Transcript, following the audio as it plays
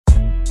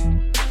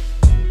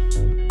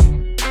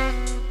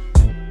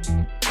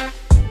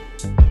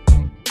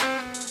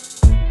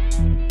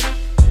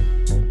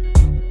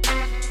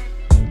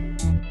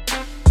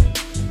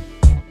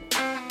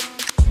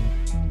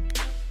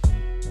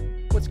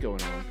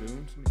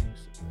Goons. Let me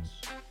fix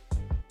this.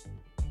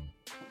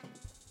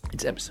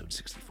 It's episode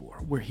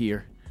 64. We're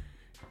here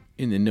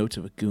in the Notes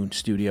of a Goon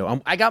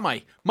studio. I got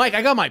my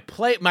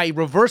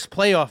reverse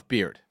playoff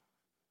beard.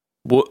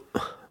 What?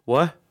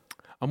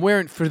 I'm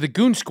wearing for the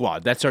Goon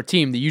Squad. That's our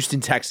team, the Houston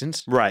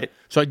Texans. Right.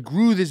 So I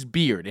grew this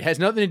beard. It has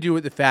nothing to do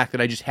with the fact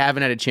that I just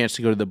haven't had a chance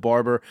to go to the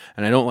barber,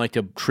 and I don't like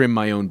to trim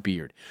my own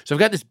beard. So I've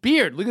got this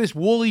beard. Look at this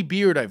woolly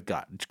beard I've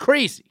got. It's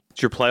crazy.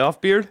 It's your playoff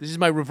beard? This is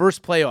my reverse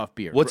playoff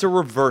beard. What's a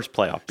reverse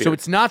playoff beard? So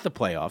it's not the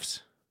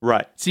playoffs.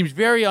 Right. It seems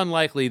very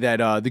unlikely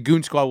that the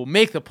Goon Squad will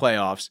make the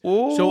playoffs.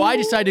 Ooh. So I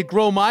decided to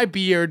grow my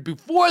beard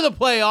before the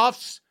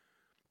playoffs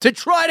to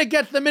try to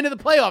get them into the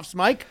playoffs,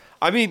 Mike.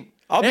 I mean,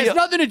 It has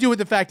nothing to do with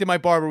the fact that my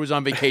barber was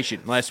on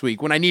vacation last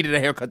week when I needed a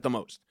haircut the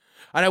most.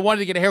 And I wanted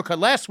to get a haircut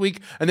last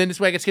week, and then this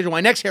way I could schedule my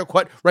next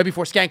haircut right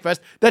before Skankfest.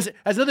 That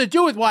has nothing to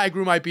do with why I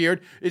grew my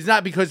beard. It's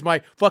not because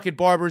my fucking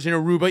barber's in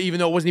Aruba, even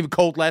though it wasn't even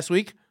cold last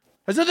week.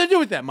 It has nothing to do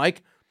with that,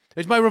 Mike.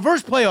 It's my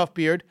reverse playoff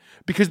beard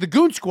because the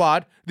Goon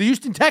Squad, the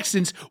Houston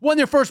Texans, won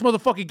their first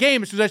motherfucking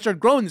game as soon as I started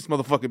growing this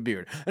motherfucking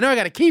beard. And now I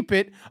got to keep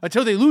it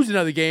until they lose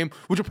another game,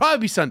 which will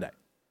probably be Sunday.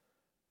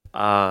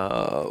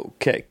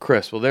 Okay,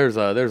 Chris. Well, there's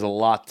a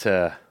lot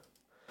to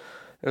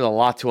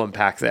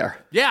unpack there.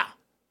 Yeah,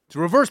 it's a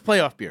reverse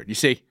playoff beard. You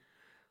see,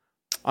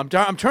 I'm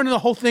turning the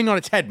whole thing on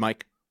its head,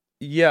 Mike.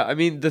 Yeah, I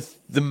mean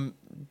the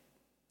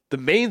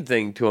main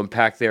thing to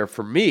unpack there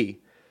for me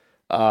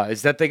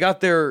is that they got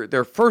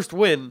their first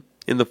win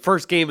in the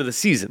first game of the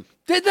season.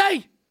 Did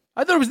they?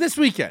 I thought it was this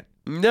weekend.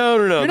 No.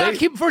 You're not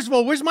keeping. First of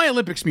all, where's my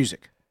Olympics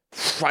music?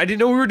 I didn't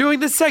know we were doing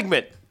this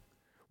segment.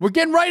 We're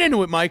getting right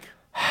into it, Mike.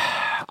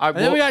 And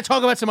then we got to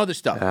talk about some other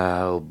stuff.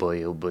 Oh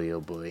boy.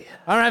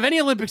 I don't have any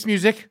Olympics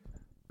music.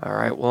 All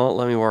right, well,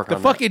 let me work on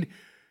that.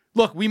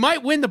 Look, we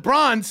might win the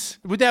bronze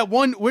with that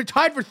one. We're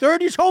tied for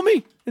third, you told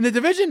me, in the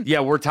division? Yeah,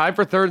 we're tied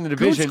for third in the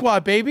division. Goon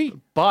Squad, baby.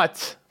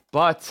 But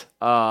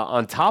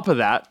on top of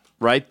that,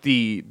 right,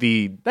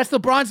 That's the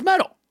bronze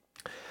medal.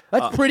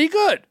 That's pretty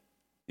good.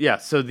 Yeah,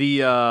 so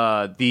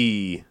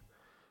the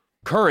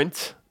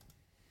current...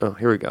 Oh,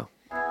 here we go.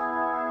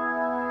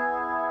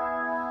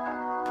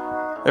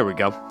 There we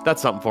go.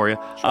 That's something for you.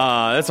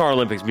 That's our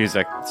Olympics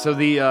music. So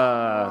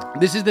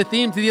This is the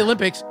theme to the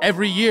Olympics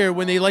every year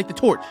when they light the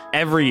torch.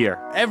 Every year.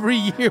 Every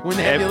year when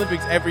they have the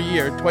Olympics, every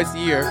year, twice a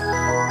year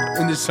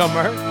in the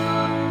summer.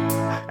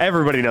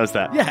 Everybody knows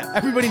that. Yeah,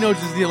 everybody knows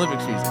this is the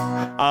Olympics music.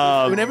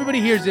 When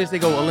everybody hears this, they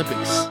go,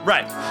 Olympics.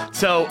 Right.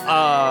 So,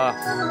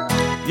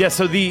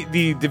 so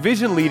the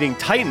division-leading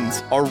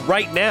Titans are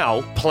right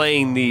now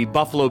playing the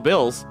Buffalo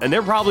Bills, and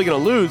they're probably going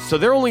to lose, so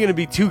they're only going to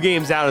be 2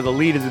 games out of the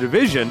lead of the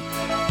division.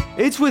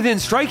 It's within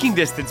striking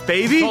distance,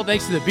 baby. It's all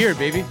thanks to the beard,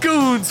 baby.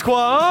 Goon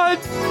Squad.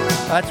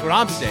 That's what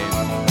I'm saying.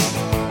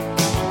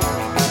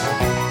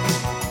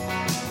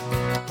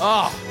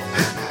 Oh.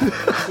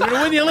 We're going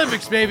to win the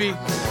Olympics, baby.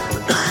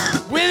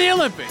 Win the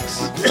Olympics.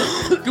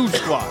 Goon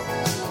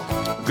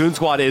Squad. Goon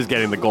Squad is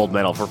getting the gold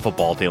medal for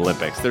football at the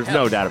Olympics. There's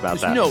no doubt about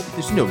that.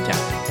 There's no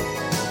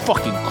doubt.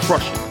 Fucking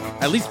crush it.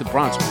 At least the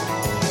bronze one.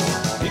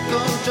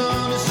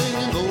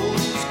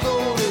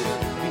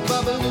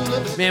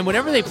 Man,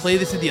 whenever they play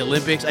this at the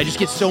Olympics, I just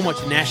get so much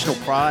national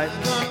pride.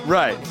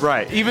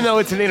 Right. Even though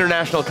it's an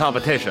international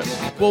competition.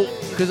 Well,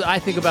 because I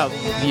think about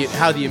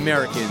how the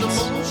Americans,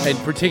 and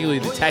particularly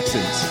the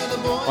Texans,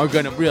 are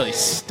going to really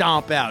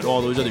stomp out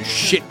all those other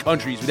shit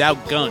countries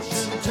without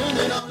guns.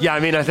 Yeah,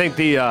 I mean, I think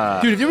Dude,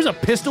 if there was a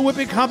pistol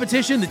whipping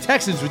competition, the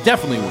Texans would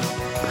definitely win.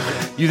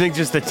 You think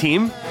just the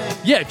team?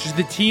 Yeah, just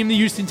the team, the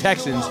Houston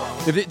Texans.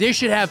 They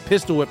should have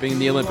pistol whipping in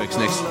the Olympics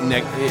next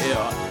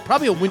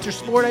probably a winter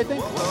sport, I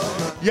think.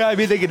 Yeah, I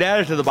mean, they could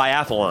add it to the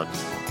biathlon.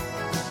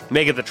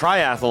 Make it the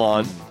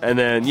triathlon, and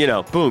then,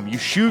 boom, you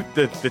shoot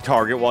the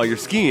target while you're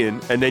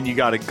skiing, and then you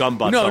got to gun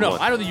butt someone. No,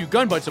 I don't think you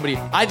gun butt somebody.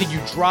 I think you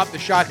drop the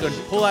shotgun,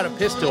 pull out a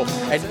pistol,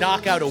 and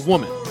knock out a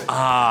woman.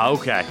 Ah,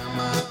 okay.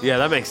 Yeah,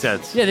 that makes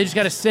sense. Yeah, they just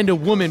got to send a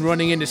woman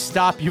running in to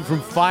stop you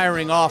from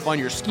firing off on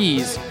your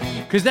skis,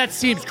 because that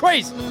seems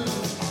crazy.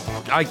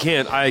 I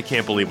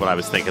can't believe what I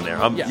was thinking there.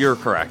 You're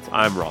correct.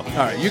 I'm wrong. All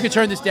right, you can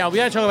turn this down. We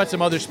got to talk about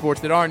some other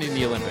sports that aren't in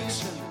the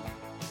Olympics.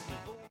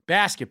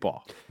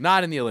 Basketball,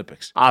 not in the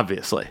Olympics.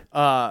 Obviously.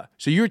 So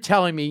you're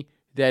telling me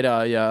that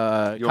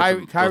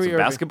Kyrie Irving,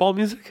 basketball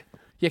music?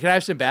 Yeah, can I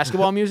have some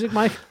basketball music,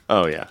 Mike?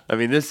 Oh yeah. I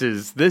mean, this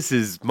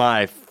is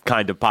my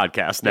kind of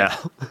podcast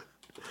now.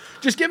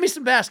 Just give me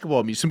some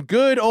basketball music, some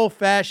good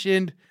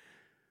old-fashioned.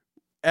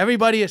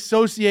 Everybody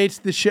associates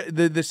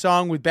the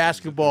song with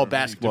basketball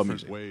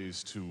music.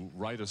 Ways to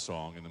write a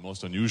song, and the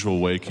most unusual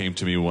way came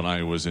to me when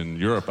I was in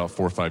Europe about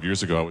 4 or 5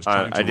 years ago. I was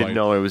trying to I didn't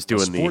know I was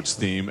doing a sports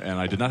theme, and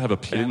I did not have a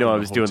piano. I didn't know I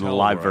was doing the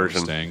live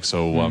version.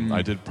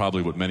 I did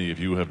probably what many of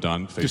you have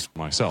done, faced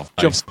myself.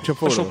 Jump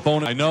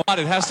forward. I know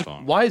it has to.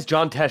 Why is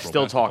John Tesh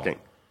still talking?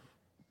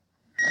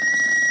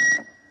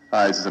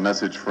 Hi, this is a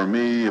message for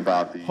me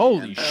about the...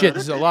 Holy shit,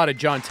 this is a lot of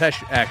John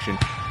Tesh action.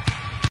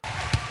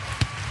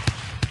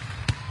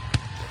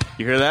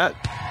 You hear that?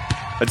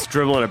 That's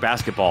dribbling a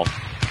basketball.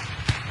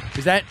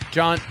 Is that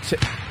John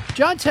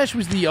Tesh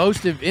was the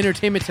host of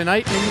Entertainment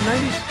Tonight in the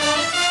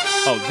 90s?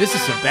 Oh, this is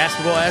some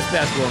basketball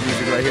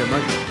music right here,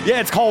 Mike. Yeah,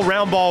 it's called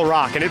Round Ball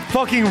Rock, and it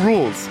fucking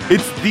rules.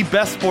 It's the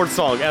best sports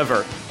song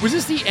ever. Was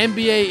this the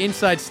NBA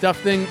Inside Stuff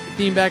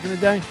theme back in the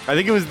day? I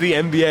think it was the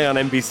NBA on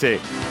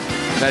NBC.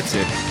 That's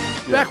it.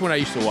 Back when I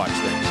used to watch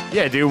things.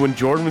 Yeah, dude, when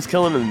Jordan was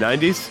killing in the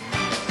 90s,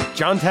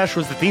 John Tesh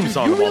was the theme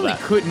song You of all really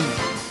that. couldn't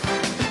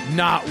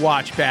not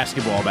watch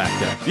basketball back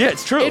then. Yeah,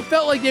 it's true. It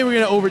felt like they were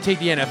going to overtake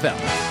the NFL.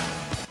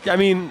 I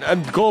mean,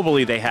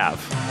 globally they have.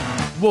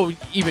 Well,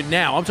 even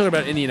now, I'm talking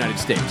about in the United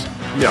States.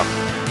 Yeah.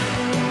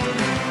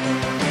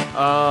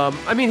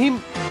 I mean,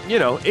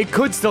 it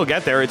could still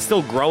get there. It's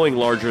still growing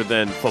larger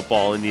than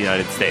football in the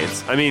United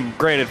States. I mean,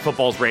 granted,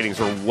 football's ratings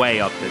are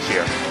way up this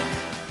year.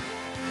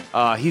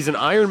 He's an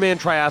Ironman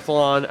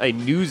triathlon, a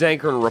news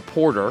anchor and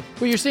reporter.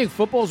 Well, you're saying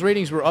football's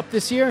ratings were up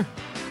this year?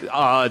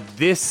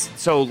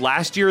 So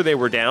last year they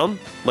were down,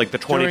 like the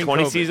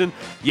 2020 season.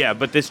 Yeah,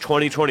 but this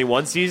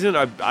 2021 season,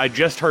 I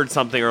just heard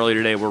something earlier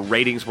today where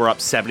ratings were up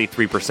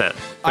 73%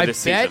 for this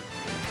season.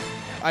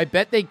 I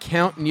bet they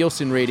count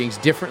Nielsen ratings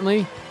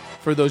differently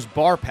for those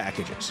bar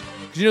packages.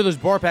 Because you know those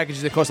bar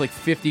packages that cost like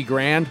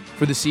 $50,000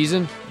 for the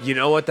season? You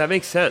know what? That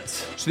makes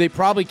sense. So they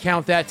probably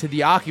count that to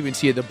the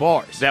occupancy of the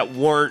bars. That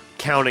weren't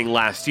counting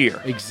last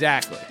year.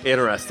 Exactly.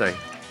 Interesting.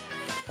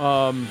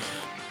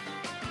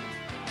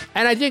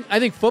 And I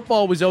think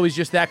football was always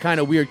just that kind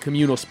of weird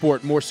communal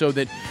sport, more so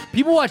that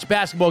people watch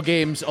basketball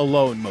games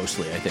alone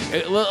mostly, I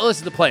think.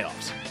 Listen to the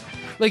playoffs.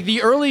 Like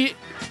the early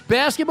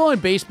basketball and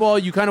baseball,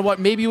 you kind of watch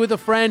maybe with a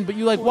friend, but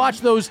you like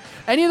watch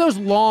any of those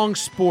long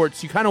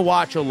sports, you kind of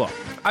watch alone.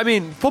 I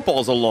mean,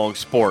 football's a long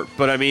sport,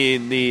 but I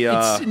mean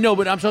No,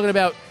 but I'm talking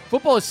about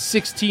football is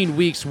 16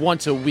 weeks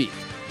once a week.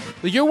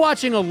 Like you're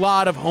watching a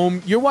lot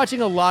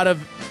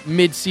of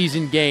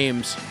mid-season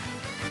games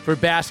for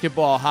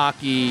basketball,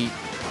 hockey,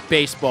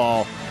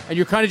 baseball, and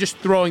you're kind of just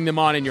throwing them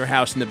on in your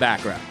house in the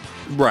background.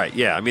 Right,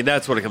 yeah. I mean,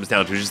 that's what it comes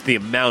down to, just the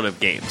amount of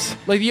games.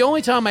 Like, the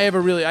only time I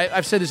ever really...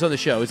 I've said this on the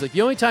show. Is like,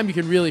 the only time you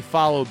can really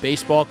follow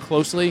baseball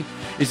closely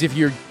is if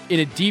you're in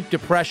a deep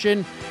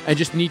depression and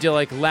just need to,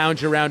 like,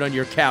 lounge around on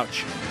your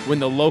couch when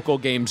the local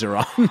games are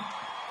on.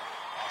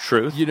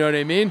 Truth. You know what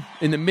I mean?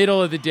 In the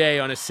middle of the day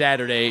on a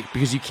Saturday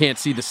because you can't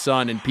see the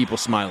sun and people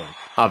smiling.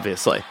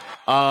 Obviously.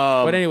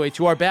 But anyway,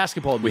 to our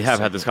basketball news. We have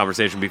had this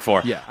conversation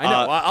before. Yeah, I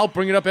know. I'll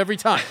bring it up every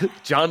time.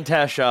 John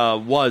Tesh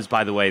was,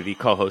 by the way, the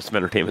co-host of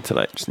Entertainment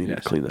Tonight. Just needed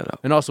to clean that up.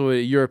 And also a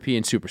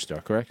European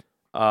superstar, correct?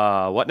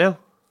 What now?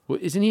 Well,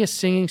 isn't he a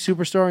singing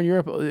superstar in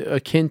Europe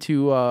akin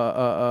to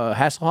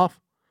Hasselhoff?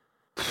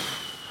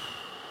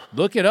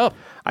 Look it up.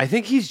 I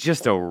think he's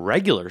just a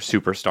regular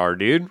superstar,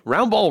 dude.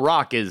 Round Ball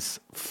Rock is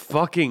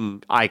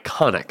fucking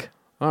iconic.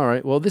 All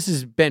right. Well, this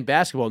is Ben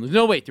basketball news.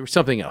 No, wait. There was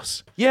something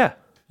else. Yeah.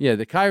 Yeah,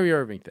 the Kyrie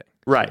Irving thing.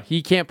 Right.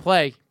 He can't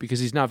play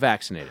because he's not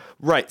vaccinated.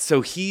 Right.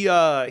 So he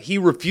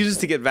refuses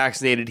to get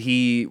vaccinated.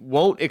 He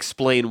won't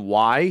explain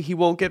why he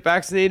won't get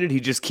vaccinated. He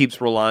just keeps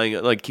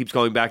keeps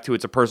going back to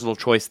it's a personal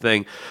choice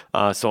thing.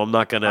 So I'm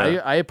not going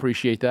to... I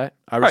appreciate that.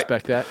 I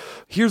respect that.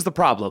 Here's the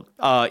problem.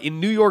 In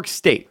New York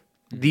State,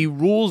 the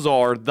rules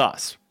are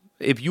thus.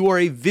 If you are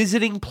a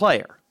visiting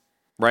player,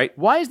 right?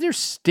 Why is there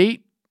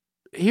state...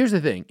 Here's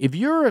the thing. If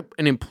you're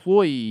an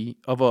employee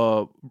of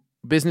a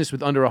business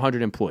with under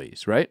 100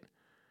 employees, right?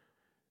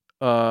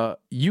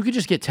 You could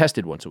just get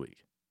tested once a week.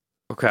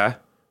 Okay.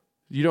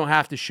 You don't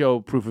have to show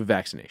proof of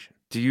vaccination.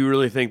 Do you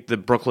really think the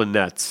Brooklyn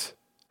Nets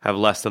have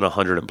less than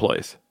 100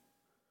 employees?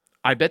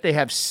 I bet they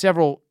have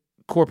several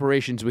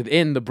corporations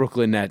within the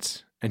Brooklyn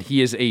Nets, and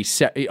he is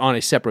on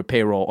a separate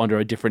payroll under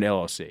a different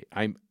LLC.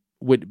 I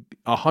would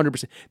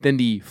 100%. Then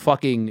the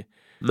fucking...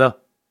 No.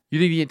 You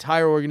think the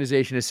entire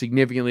organization is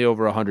significantly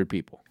over 100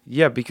 people?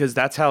 Yeah, because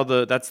that's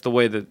the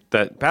way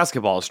that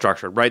basketball is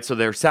structured, right? So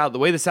the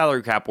way the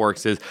salary cap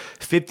works is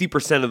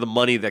 50% of the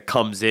money that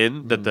comes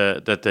in that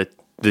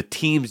the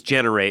teams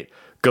generate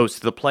goes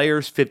to the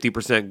players,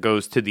 50%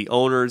 goes to the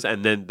owners,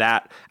 and then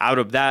out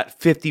of that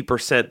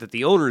 50% that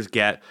the owners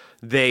get,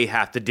 they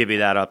have to divvy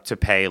that up to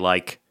pay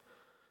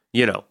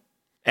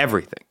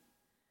everything.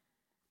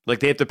 Like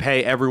they have to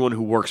pay everyone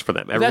who works for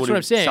them. That's what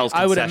I'm saying.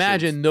 I would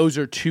imagine those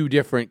are two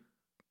different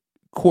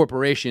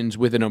corporations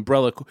with an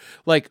umbrella.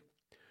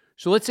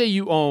 So let's say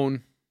you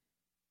own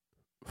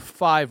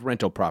 5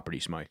 rental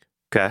properties, Mike.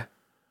 Okay.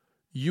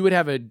 You would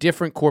have a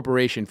different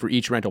corporation for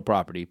each rental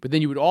property, but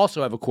then you would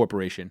also have a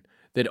corporation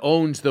that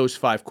owns those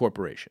 5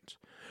 corporations.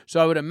 So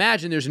I would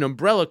imagine there's an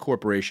umbrella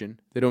corporation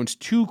that owns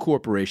 2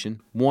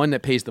 corporations, one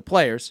that pays the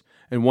players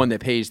and one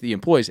that pays the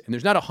employees. And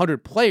there's not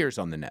 100 players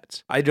on the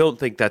Nets. I don't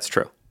think that's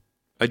true.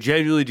 I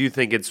genuinely do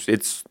think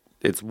it's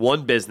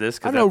one business.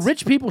 I don't know.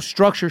 Rich people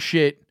structure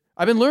shit.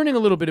 I've been learning a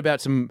little bit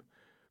about some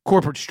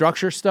corporate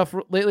structure stuff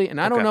lately, and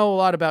I don't know a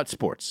lot about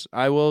sports.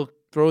 I will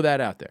throw that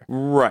out there.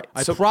 Right.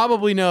 I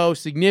probably know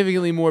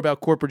significantly more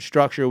about corporate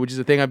structure, which is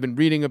the thing I've been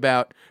reading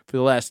about for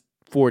the last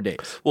 4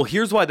 days. Well,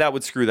 here's why that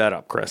would screw that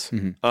up, Chris.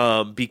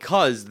 Mm-hmm.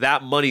 Because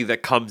that money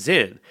that comes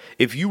in,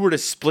 if you were to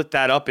split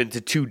that up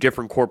into 2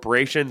 different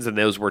corporations and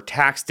those were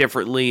taxed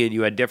differently and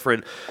you had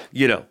different,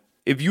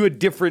 if you had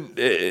different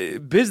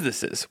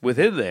businesses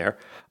within there,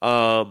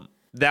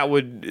 that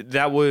would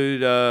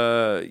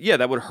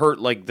hurt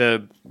like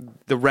the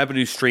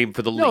revenue stream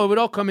for the league. No, it would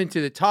all come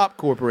into the top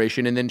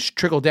corporation and then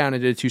trickle down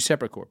into the two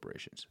separate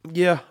corporations.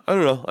 Yeah, I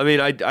don't know. I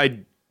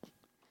mean,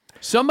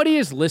 Somebody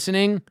is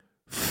listening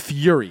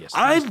furious.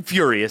 I'm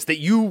furious that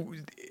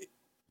you.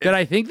 Did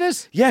I think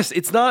this? Yes,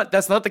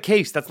 that's not the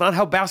case. That's not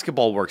how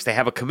basketball works. They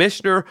have a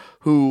commissioner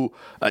who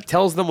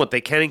tells them what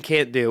they can and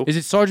can't do. Is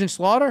it Sergeant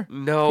Slaughter?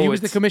 No, he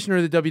was the commissioner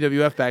of the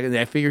WWF back in the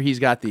day. I figure he's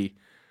got the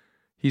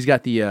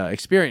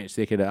experience.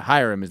 They could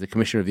hire him as the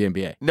commissioner of the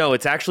NBA. No,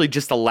 it's actually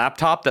just a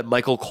laptop that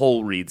Michael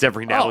Cole reads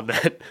every now and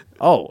then.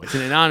 Oh, it's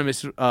an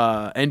anonymous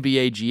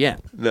NBA GM.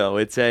 No,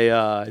 it's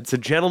a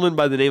gentleman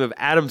by the name of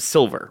Adam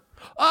Silver.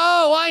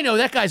 Oh, I know.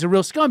 That guy's a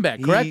real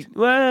scumbag, correct?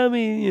 Well, I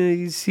mean, you know,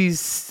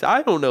 he's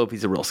I don't know if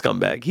he's a real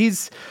scumbag.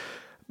 He's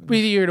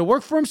Either you're to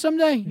work for him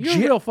someday. You're a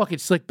real fucking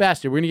slick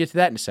bastard. We're going to get to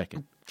that in a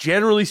second.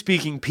 Generally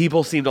speaking,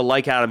 people seem to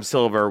like Adam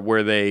Silver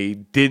where they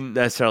didn't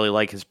necessarily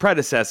like his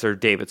predecessor,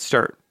 David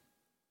Stern.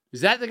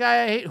 Is that the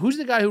guy I hate? Who's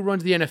the guy who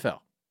runs the NFL?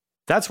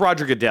 That's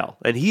Roger Goodell,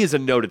 and he is a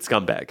noted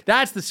scumbag.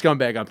 That's the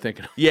scumbag I'm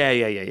thinking of.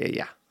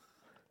 Yeah.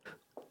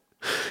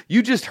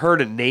 You just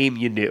heard a name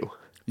you knew.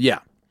 Yeah.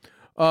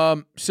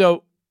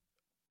 So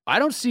I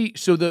don't see.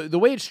 So the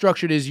way it's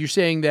structured is you're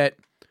saying that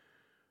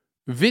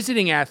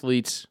visiting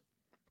athletes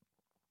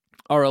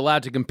are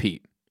allowed to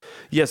compete.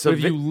 Yeah. So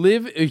But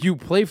if you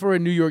play for a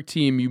New York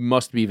team, you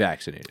must be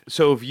vaccinated.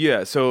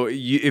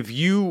 If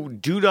you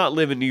do not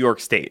live in New York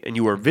State and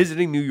you are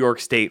visiting New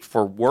York State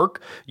for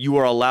work, you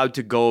are allowed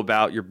to go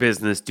about your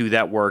business, do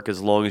that work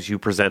as long as you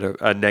present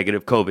a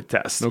negative COVID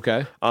test.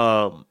 Okay.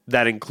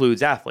 That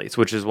includes athletes,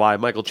 which is why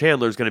Michael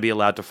Chandler is going to be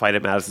allowed to fight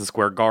at Madison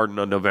Square Garden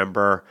on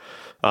November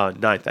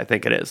 9th, I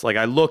think it is. Like,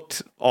 I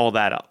looked all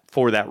that up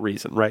for that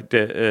reason, right?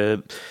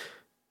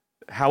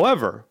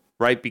 However,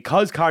 right,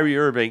 because Kyrie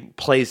Irving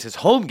plays his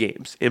home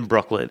games in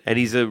Brooklyn and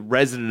he's a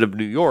resident of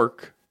New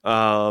York,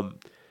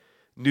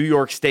 New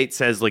York State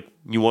says, like,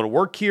 you want to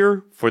work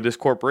here for this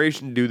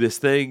corporation, do this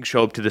thing,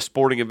 show up to the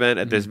sporting event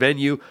at this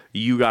venue,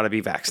 you got to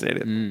be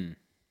vaccinated.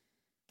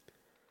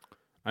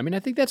 I mean, I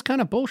think that's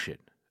kind of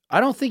bullshit. I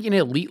don't think an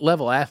elite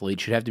level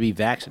athlete should have to be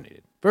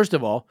vaccinated. First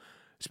of all,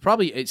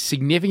 it's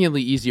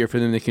significantly easier for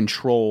them to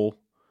control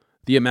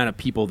the amount of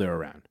people they're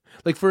around.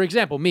 Like, for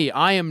example, me,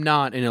 I am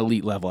not an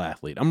elite level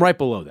athlete. I'm right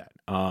below that.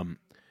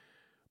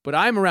 But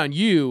I'm around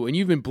you, and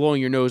you've been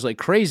blowing your nose like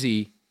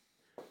crazy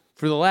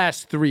for the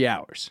last 3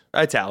 hours.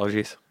 It's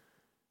allergies.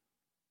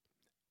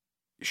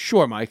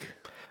 Sure, Mike.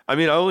 I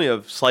mean, I only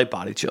have slight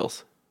body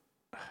chills.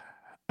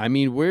 I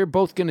mean, we're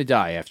both going to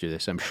die after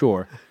this, I'm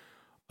sure.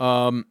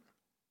 But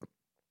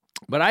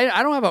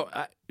I don't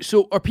have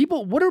so are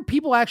people, what are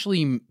people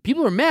actually,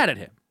 people are mad at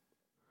him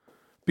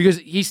because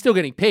he's still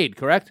getting paid,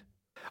 correct?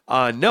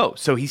 No.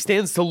 So he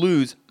stands to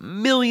lose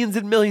millions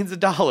and millions of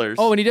dollars.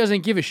 Oh, and he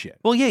doesn't give a shit.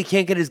 Well, yeah, he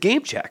can't get his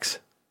game checks.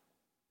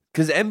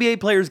 Because NBA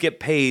players get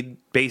paid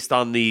based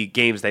on the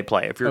games they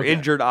play. If you're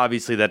injured,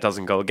 obviously that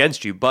doesn't go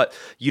against you. But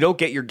you don't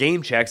get your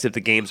game checks if the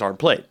games aren't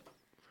played.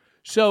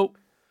 So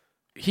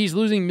he's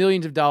losing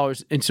millions of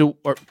dollars. And so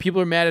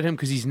people are mad at him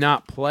because he's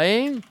not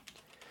playing?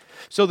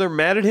 So they're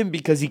mad at him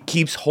because he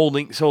keeps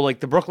holding. So, like,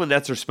 the Brooklyn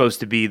Nets are supposed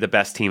to be the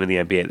best team in the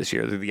NBA this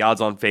year. They're the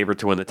odds-on favorite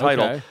to win the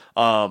title.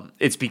 Okay.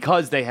 It's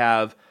because they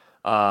have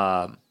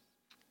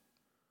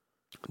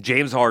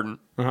James Harden,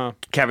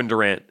 Kevin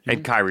Durant,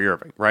 and Kyrie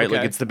Irving, right? Okay.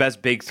 Like, it's the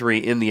best big three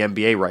in the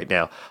NBA right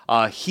now.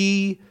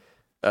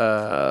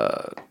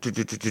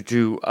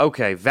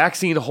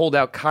 Vaccine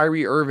holdout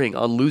Kyrie Irving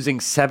on losing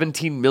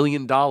 $17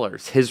 million.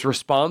 His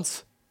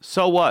response,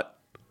 so what?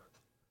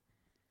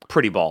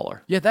 Pretty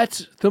baller. Yeah,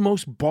 that's the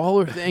most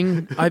baller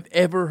thing I've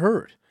ever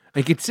heard.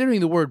 And considering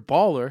the word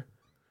baller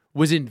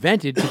was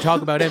invented to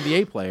talk about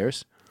NBA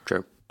players,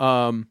 True.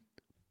 I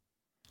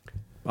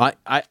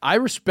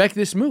respect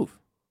this move.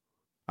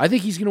 I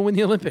think he's going to win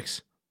the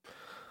Olympics.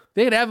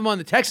 They could have him on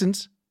the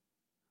Texans.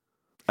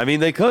 I mean,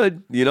 they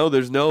could. You know,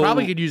 there's no...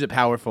 Probably could use a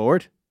power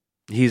forward.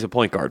 He's a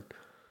point guard.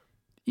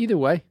 Either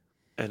way.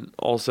 And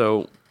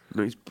also...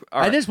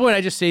 At this point,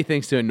 I just say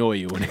things to annoy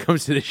you when it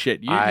comes to this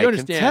shit. You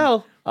understand? Can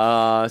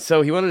tell.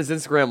 So he went on his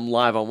Instagram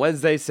live on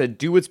Wednesday, said,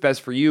 do what's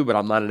best for you, but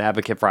I'm not an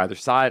advocate for either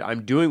side.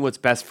 I'm doing what's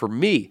best for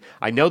me.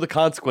 I know the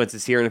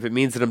consequences here, and if it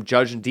means that I'm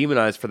judged and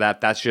demonized for that,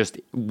 that's just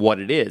what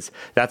it is.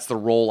 That's the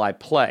role I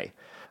play.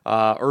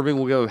 Irving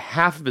will go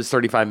half of his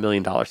 $35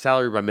 million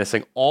salary by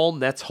missing all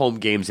Nets home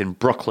games in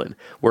Brooklyn,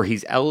 where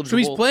he's eligible. So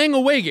he's playing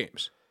away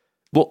games?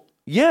 Well,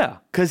 yeah,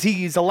 because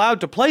he's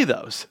allowed to play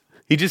those.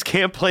 He just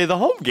can't play the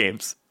home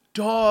games.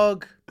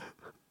 Dog.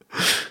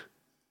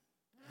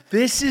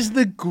 This is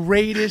the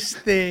greatest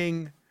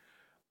thing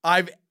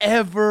I've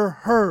ever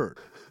heard.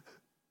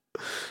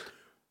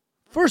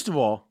 First of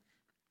all,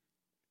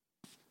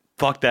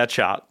 fuck that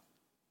shot.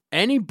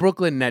 Any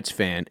Brooklyn Nets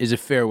fan is a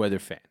fair weather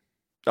fan.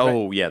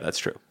 Oh, right? Yeah, that's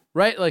true.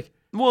 Right? Like,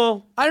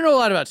 well, I don't know a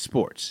lot about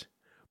sports,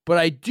 but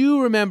I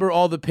do remember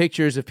all the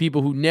pictures of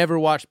people who never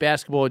watched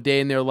basketball a day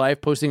in their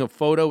life posting a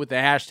photo with the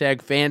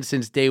hashtag fans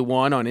since day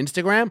one on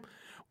Instagram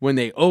when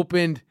they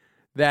opened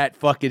that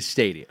fucking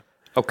stadium.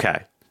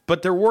 Okay.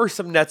 but there were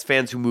some Nets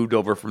fans who moved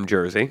over from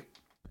Jersey.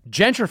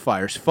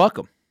 Gentrifiers, fuck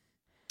them.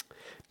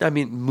 I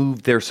mean,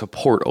 moved their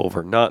support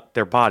over, not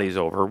their bodies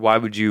over. Why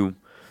would you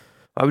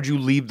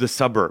leave the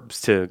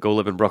suburbs to go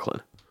live in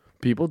Brooklyn?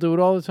 People do it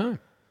all the time.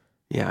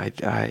 Yeah,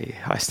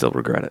 I still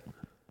regret it.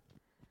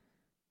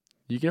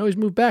 You can always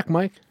move back,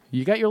 Mike.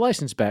 You got your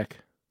license back.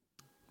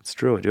 It's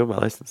true. I do have my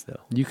license now.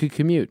 You could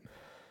commute.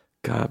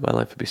 God, my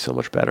life would be so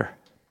much better.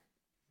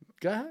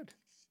 Go ahead.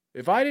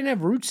 If I didn't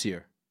have roots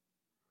here,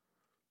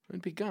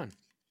 I'd be gone.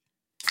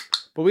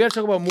 But we got to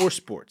talk about more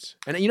sports.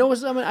 And you know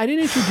what? I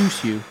didn't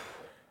introduce you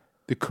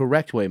the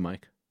correct way,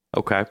 Mike.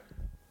 Okay.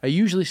 I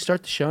usually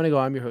start the show and I go,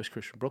 I'm your host,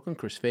 Chris from Brooklyn,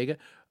 Chris Vega.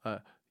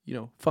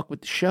 Fuck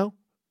with the show.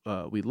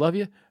 We love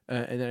you.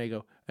 And then I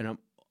go, and I'm,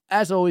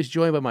 as always,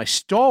 joined by my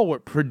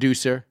stalwart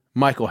producer,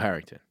 Michael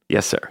Harrington.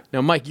 Yes, sir.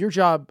 Now, Mike, your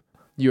job,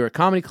 you're a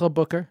comedy club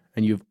booker,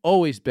 and you've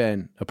always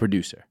been a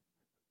producer.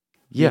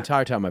 The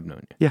entire time I've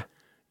known you. Yeah.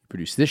 You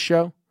produced this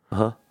show.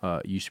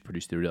 Uh-huh. You used to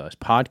produce the Realize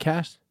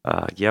podcast.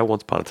 Yeah,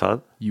 once upon a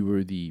time. You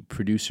were the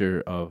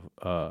producer of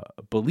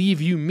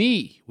Believe You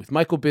Me with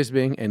Michael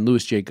Bisping and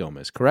Louis J.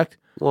 Gomez, correct?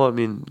 Well, I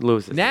mean,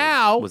 Louis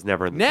was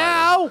never in the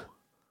title.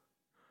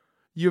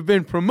 You've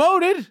been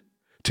promoted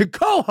to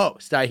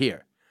co-host, I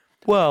hear.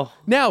 Well,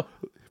 Now,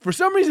 for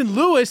some reason,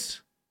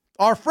 Louis,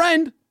 our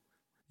friend,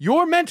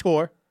 your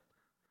mentor,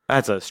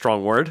 that's a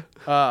strong word.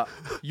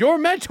 your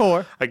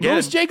mentor, Again.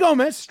 Louis J.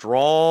 Gomez,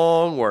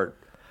 Strong word.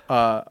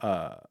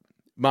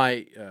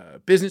 my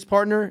business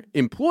partner,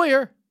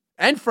 employer,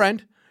 and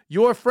friend,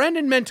 your friend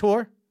and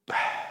mentor,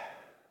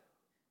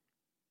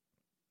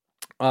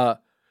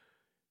 not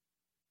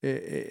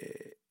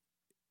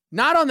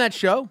on that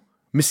show,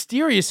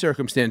 mysterious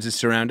circumstances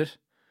surround it,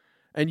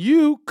 and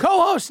you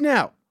co-host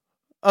now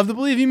of the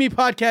Believe You Me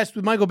podcast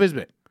with Michael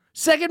Bisping.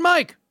 Second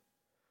mic.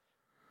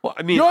 Well,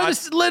 I mean, You're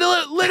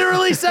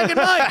literally second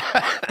mic.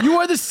 You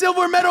are the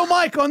silver medal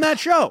mic on that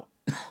show.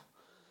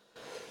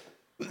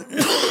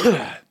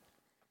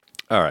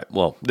 all right.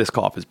 Well, this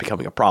cough is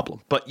becoming a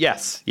problem. But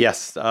yes.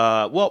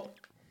 Well,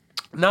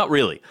 not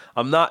really.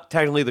 I'm not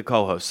technically the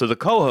co-host. So the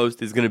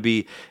co-host is going to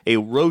be a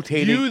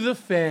rotating. You, the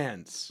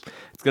fans.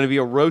 It's going to be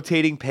a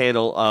rotating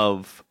panel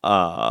of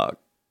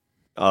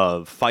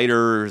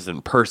fighters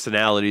and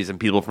personalities and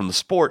people from the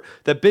sport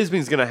that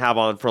Bisping's going to have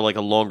on for like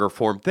a longer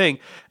form thing.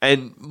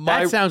 And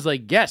That sounds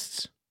like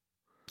guests.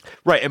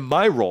 right, and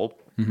my role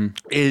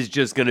is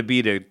just going to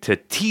be to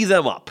tee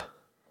them up.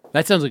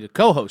 That sounds like a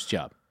co-host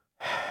job.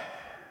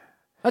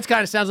 That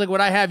kind of sounds like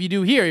what I have you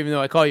do here, even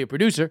though I call you a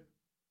producer.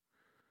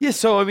 Yeah,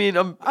 so I mean,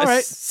 I'm All right.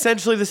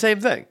 essentially the same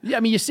thing. Yeah,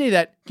 I mean, you say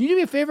that. Can you do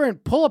me a favor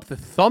and pull up the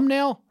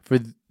thumbnail for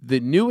the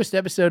newest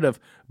episode of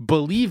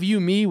Believe You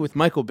Me with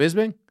Michael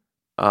Bisping?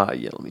 Yeah,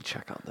 let me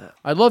check on that.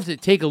 I'd love to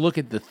take a look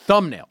at the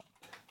thumbnail.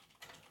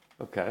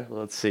 Okay,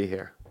 let's see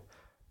here.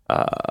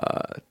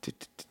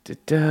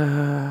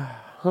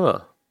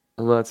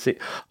 Let's see.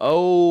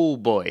 Oh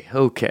boy.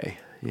 Okay.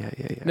 Yeah.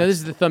 Now, this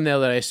is the thumbnail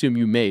that I assume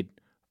you made.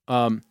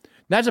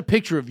 That's a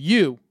picture of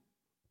you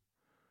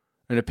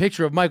and a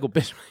picture of Michael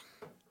Bisping.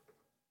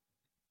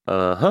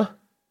 But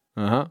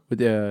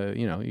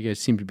you guys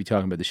seem to be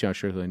talking about the Sean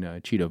Strickland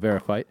Cheeto Vera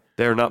fight.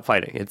 They're not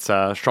fighting. It's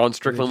Sean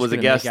Strickland was a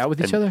Gonna guest. make out with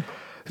each and other?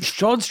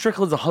 Sean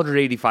Strickland's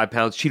 185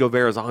 pounds. Cheeto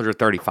Vera's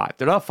 135.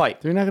 They're not fighting.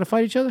 They're not going to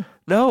fight each other?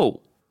 No,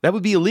 that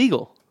would be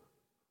illegal.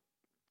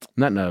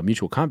 Not in a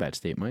mutual combat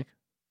state, Mike.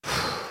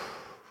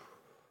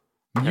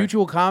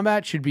 Mutual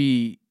combat should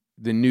be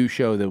the new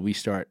show that we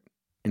start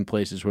in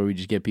places where we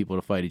just get people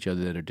to fight each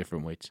other that are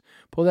different weights.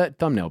 Pull that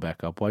thumbnail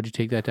back up. Why'd you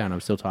take that down?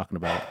 I'm still talking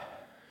about it.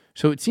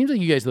 So it seems like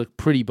you guys look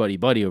pretty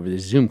buddy-buddy over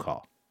this Zoom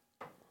call.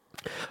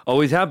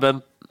 Always have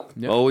been.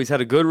 Yep. Always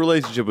had a good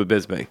relationship with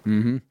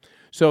Bisping.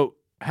 So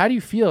how do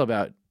you feel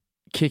about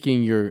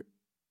kicking your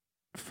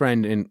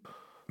friend and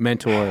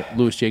mentor,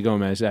 Louis J.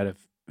 Gomez, out of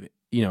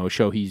a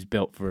show he's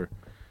built for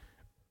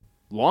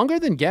longer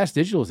than Gas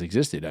Digital has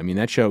existed? I mean,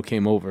 that show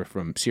came over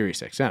from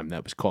Sirius XM.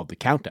 That was called The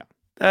Countdown.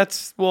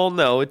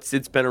 No, it's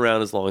been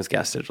around as long as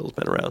Gas Digital's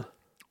been around.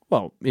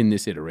 Well, in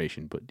this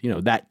iteration, but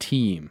that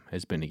team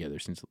has been together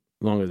since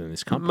longer than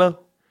this company.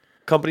 Well,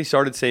 company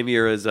started same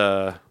year as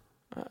The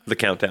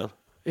Countdown.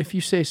 If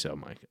you say so,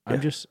 Mike. I'm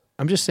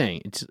just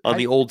saying. It's On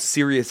the old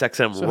Sirius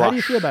XM So Rush. how do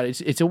you feel about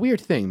it? It's a weird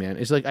thing, man.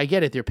 It's like, I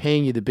get it. They're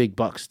paying you the big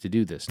bucks to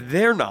do this.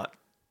 They're not.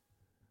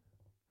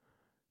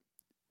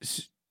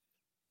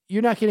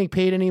 You're not getting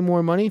paid any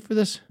more money for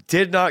this?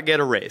 Did not get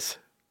a raise.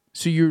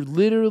 So you're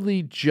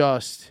literally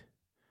just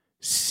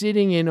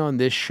sitting in on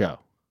this show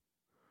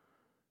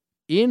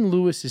in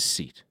Lewis's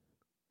seat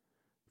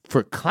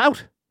for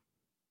clout?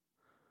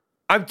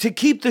 To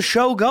keep the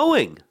show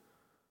going.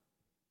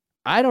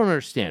 I don't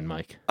understand,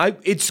 Mike.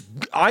 It's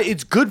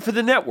good for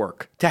the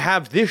network to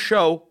have this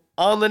show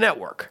on the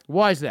network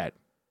Why is that?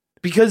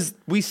 because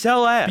we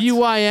sell ads.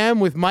 BYM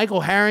with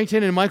Michael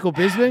Harrington and Michael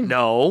Bisping?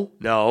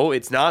 No,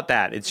 it's not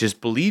that. It's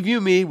just Believe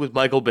You Me with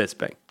Michael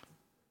Bisping.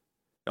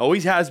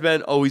 Always has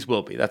been, always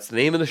will be. That's the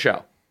name of the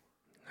show.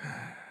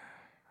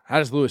 How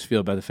does Lewis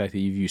feel about the fact that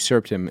you've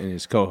usurped him in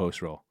his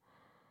co-host role?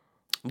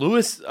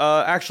 Lewis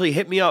actually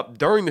hit me up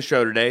during the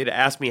show today to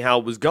ask me how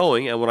it was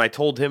going, and when I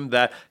told him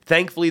that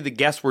thankfully the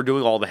guests were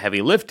doing all the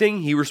heavy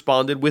lifting, he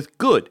responded with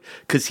good,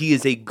 because he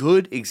is a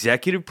good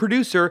executive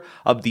producer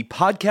of the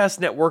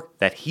podcast network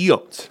that he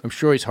owns. I'm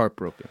sure he's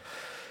heartbroken.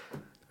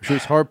 I'm sure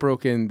he's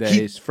heartbroken that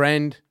his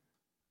friend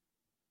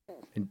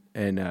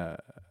and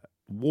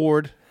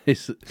Ward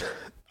is.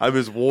 I'm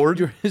his ward.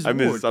 You're his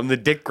ward. I'm the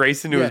Dick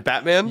Grayson who is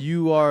Batman.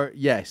 You are,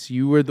 yes.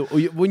 You were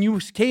when you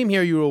came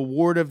here, you were a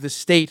ward of the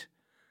state.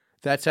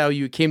 That's how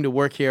you came to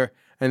work here.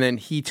 And then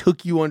he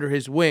took you under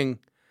his wing.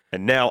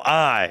 And now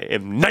I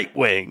am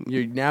Nightwing.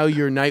 You're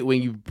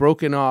Nightwing. You've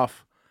broken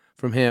off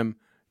from him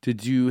to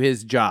do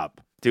his job.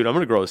 Dude, I'm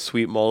going to grow a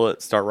sweet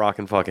mullet, start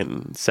rocking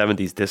fucking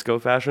 70s disco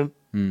fashion.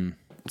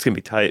 It's going to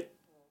be tight.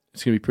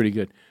 It's going to be pretty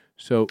good.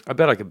 So I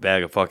bet I could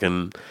bag a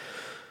fucking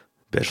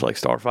bitch like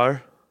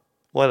Starfire.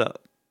 Why not?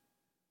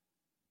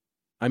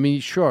 I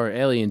mean, sure,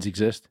 aliens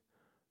exist.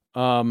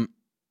 I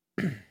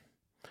don't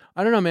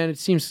know, man. It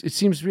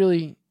seems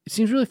really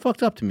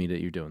fucked up to me that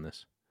you're doing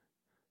this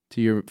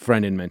to your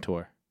friend and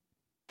mentor.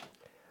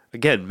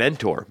 Again,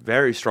 mentor,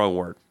 very strong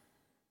word.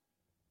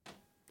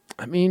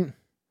 I mean,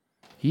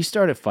 he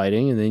started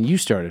fighting, and then you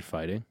started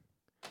fighting.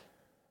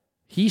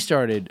 He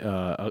started.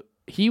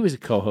 He was a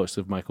co-host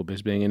of Michael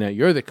Bisping, and now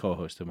you're the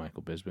co-host of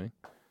Michael Bisping.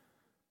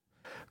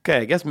 Okay,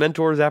 I guess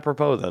mentor is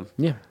apropos then.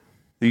 Yeah.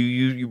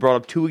 You brought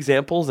up two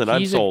examples, and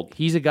I'm sold.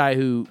 He's a guy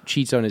who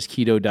cheats on his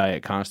keto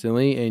diet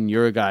constantly, and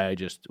you're a guy I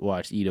just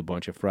watched eat a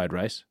bunch of fried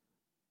rice.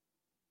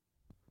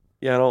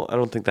 Yeah, I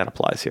don't think that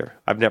applies here.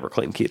 I've never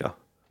claimed keto.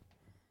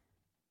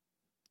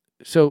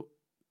 So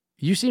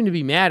you seem to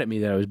be mad at me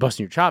that I was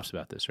busting your chops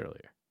about this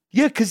earlier.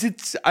 Yeah,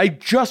 because I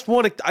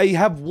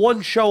have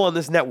one show on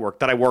this network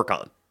that I work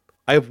on.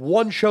 I have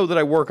one show that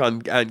I work on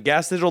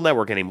Gas Digital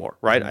Network anymore,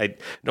 right? I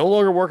no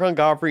longer work on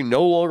Godfrey,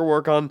 no longer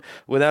work on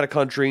Without a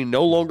Country,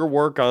 no longer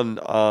work on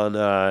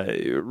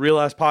Real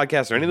Ass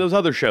Podcast or any of those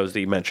other shows that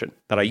you mentioned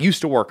that I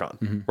used to work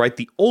on, right?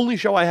 The only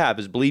show I have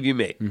is Believe You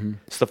Me.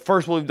 It's the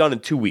first one we've done in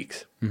 2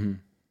 weeks. I'm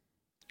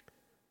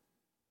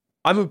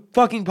a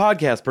fucking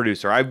podcast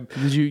producer.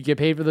 Did you get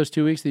paid for those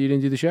 2 weeks that you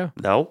didn't do the show?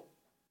 No.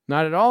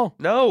 Not at all?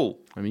 No.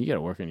 I mean, you got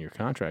to work on your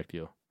contract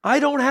deal. I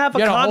don't have a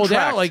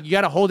contract. You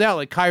got to hold out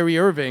like Kyrie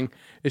Irving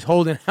is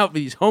holding out for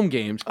these home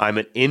games. I'm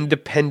an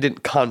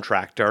independent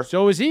contractor.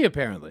 So is he,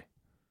 apparently.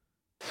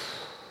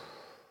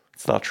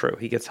 It's not true.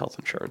 He gets health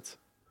insurance.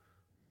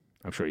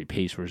 I'm sure he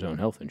pays for his own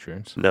health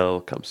insurance. No,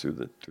 it comes through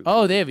the...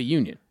 Oh, they have a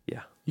union.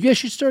 Yeah. You guys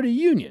should start a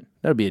union.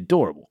 That would be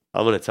adorable.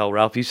 I'm going to tell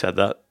Ralph you said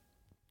that.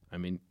 I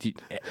mean,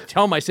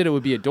 tell him I said it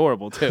would be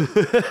adorable, too.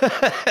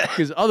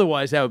 Because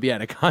otherwise, that would be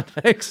out of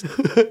context.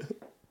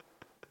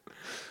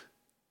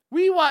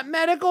 We want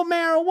medical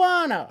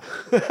marijuana.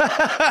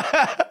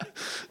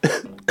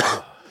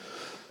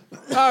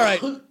 All right.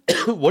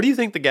 What do you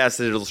think the Gas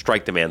Digital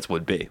strike demands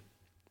would be?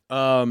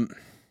 I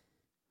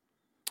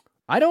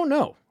don't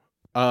know.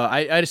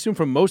 I'd assume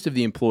from most of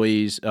the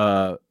employees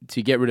to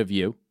get rid of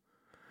you.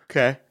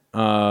 Okay.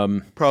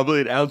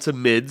 Probably an ounce of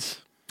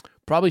mids.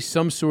 Probably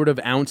some sort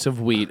of ounce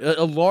of weed.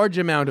 A large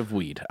amount of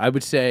weed. I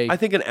would say. I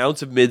think an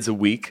ounce of mids a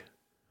week.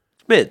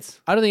 Mids.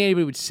 I don't think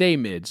anybody would say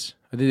mids.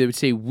 I think they would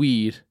say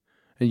weed.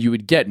 And you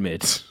would get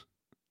mids.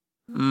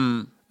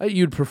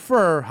 You'd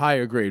prefer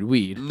higher grade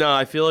weed. No,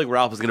 I feel like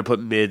Ralph is going to put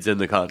mids in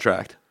the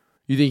contract.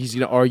 You think he's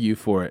going to argue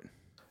for it?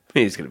 I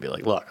mean, he's going to be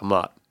like, look, I'm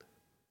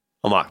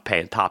not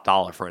paying top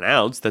dollar for an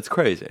ounce. That's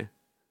crazy.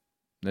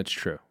 That's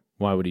true.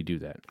 Why would he do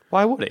that?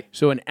 Why would he?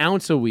 So an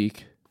ounce a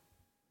week.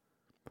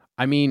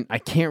 I mean, I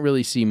can't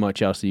really see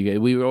much else that you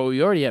get. We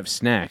already have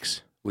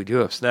snacks. We do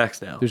have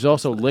snacks now. There's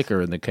also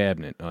liquor in the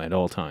cabinet at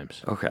all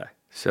times. Okay.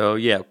 So,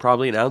 yeah,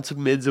 probably an ounce of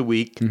mids a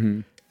week.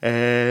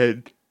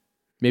 And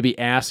maybe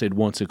acid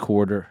once a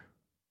quarter.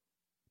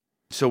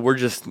 So we're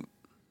just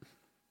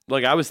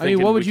like I was thinking. I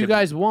mean, what would you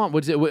guys want?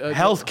 What's it?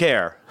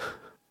 Healthcare.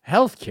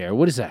 Healthcare.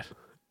 What is that?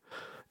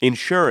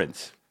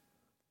 Insurance.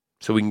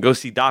 So we can go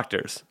see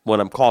doctors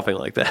when I'm coughing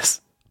like this.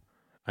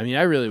 I mean,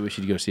 I really wish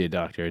you'd go see a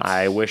doctor.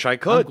 I wish I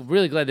could. I'm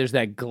really glad there's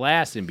that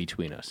glass in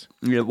between us.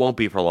 It won't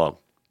be for long.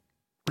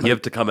 You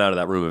have to come out of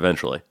that room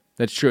eventually.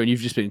 That's true, and you've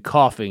just been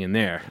coughing in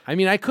there. I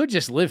mean, I could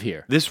just live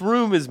here. This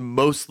room is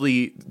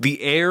mostly the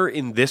air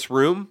in this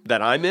room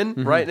that I'm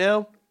in right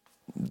now.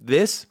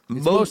 It's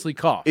mostly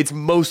cough. It's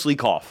mostly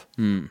cough,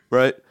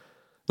 right?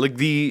 Like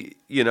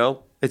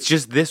it's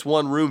just this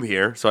one room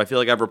here. So I feel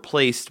like I've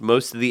replaced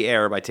most of the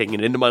air by taking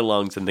it into my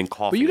lungs and then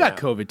coughing. But you got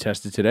COVID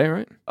tested today,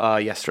 right?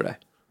 Yesterday.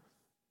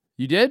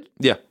 You did?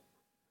 Yeah.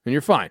 And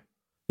you're fine.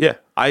 Yeah.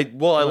 I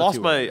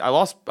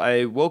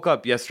woke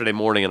up yesterday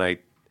morning and I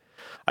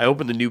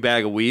opened the new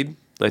bag of weed.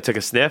 I took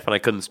a sniff and I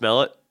couldn't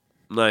smell it.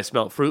 And then I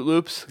smelled Fruit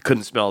Loops.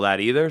 Couldn't smell that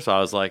either. So I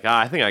was like,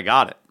 I think I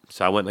got it.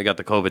 So I went and I got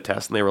the COVID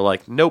test and they were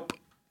like, nope.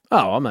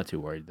 Oh, I'm not too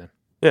worried then.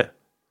 Yeah.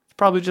 It's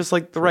probably just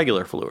like the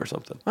regular flu or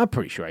something. I'm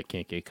pretty sure I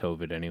can't get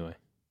COVID anyway.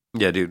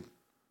 Yeah, dude.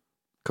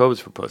 COVID's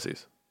for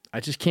pussies.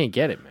 I just can't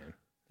get it, man.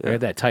 Yeah. I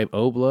got that type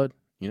O blood,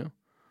 you know?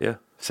 Yeah.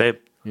 Same.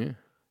 Yeah.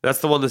 That's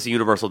the one that's a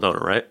universal donor,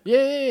 right?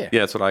 Yeah. Yeah,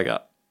 that's what I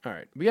got. All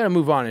right, we got to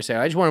move on in a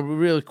second. I just want to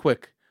really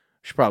quick. I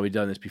should probably have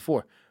done this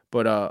before,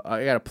 but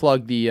I got to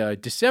plug the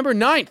December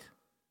 9th.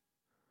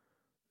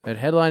 That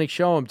headlining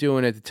show I'm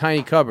doing at the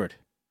Tiny Cupboard.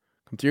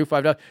 Come through,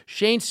 $5.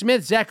 Shane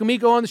Smith, Zach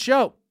Amico on the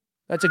show.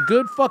 That's a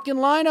good fucking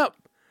lineup.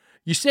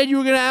 You said you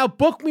were going to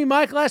outbook me,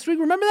 Mike, last week.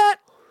 Remember that?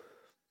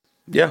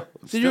 Yeah.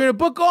 Said you're going to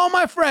book all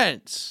my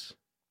friends.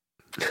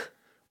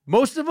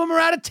 Most of them are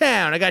out of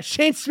town. I got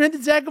Shane Smith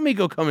and Zach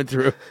Amico coming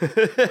through.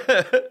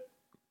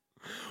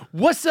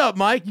 What's up,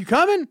 Mike? You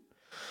coming?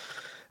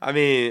 I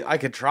mean, I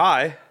could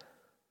try.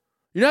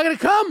 You're not going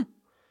to come?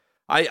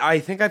 I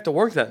think I have to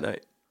work that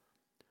night.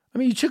 I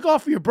mean, you took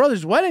off for your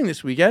brother's wedding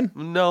this weekend.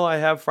 No, I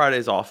have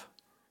Fridays off.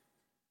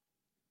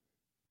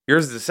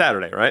 Yours is a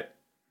Saturday, right?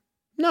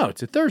 No,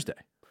 it's a Thursday.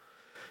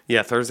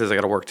 Yeah, Thursdays I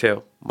got to work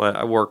too.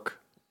 I work.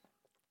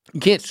 You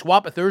can't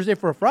swap a Thursday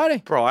for a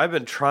Friday? Bro, I've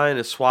been trying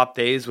to swap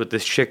days with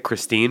this chick,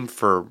 Christine,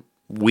 for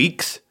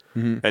weeks.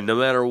 Mm-hmm. And no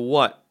matter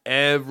what,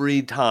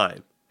 every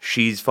time,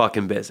 she's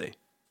fucking busy.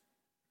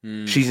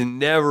 She's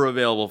never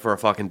available for a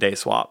fucking day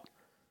swap.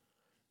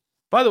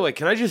 By the way,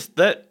 can I just...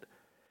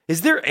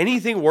 Is there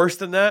anything worse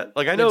than that?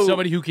 Like, I know...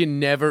 somebody who can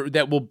never...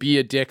 That will be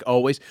a dick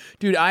always.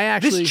 Dude, I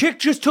actually... This chick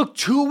just took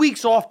 2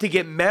 weeks off to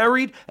get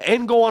married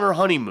and go on her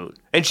honeymoon.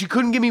 And she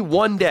couldn't give me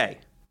one day.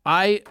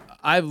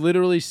 I've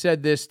literally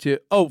said this to...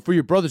 Oh, for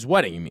your brother's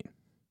wedding, you mean?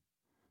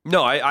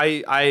 No,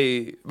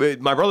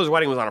 my brother's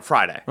wedding was on a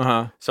Friday.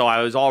 Uh-huh. So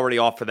I was already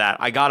off for that.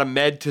 I got a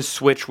med to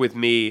switch with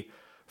me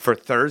for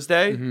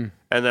Thursday. Mm-hmm.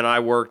 And then I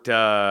worked...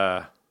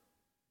 You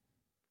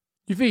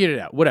figured it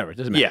out. Whatever. It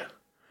doesn't matter.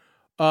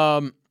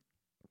 Yeah.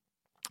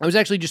 I was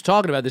actually just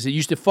talking about this. It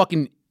used to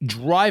fucking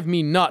drive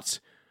me nuts.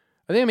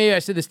 I think maybe I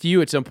said this to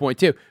you at some point,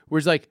 too. Where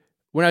it's like,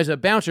 when I was a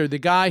bouncer, the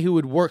guy who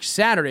would work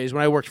Saturdays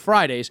when I worked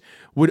Fridays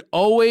would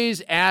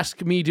always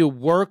ask me to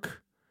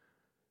work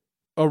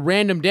a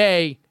random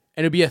day,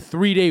 and it'd be a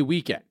 3-day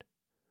weekend.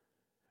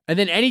 And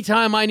then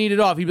anytime I needed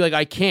off, he'd be like,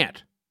 I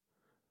can't.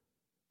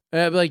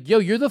 And I'd be like, yo,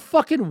 you're the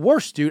fucking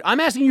worst, dude.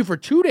 I'm asking you for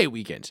 2-day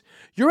weekends.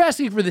 You're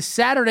asking for the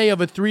Saturday of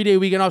a 3-day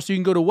weekend off so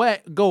you can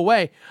go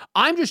away.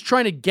 I'm just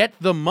trying to get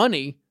the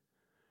money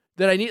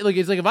that I need. Like,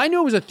 it's like, if I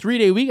knew it was a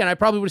 3-day weekend, I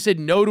probably would have said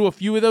no to a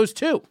few of those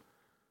too.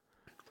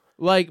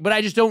 Like, but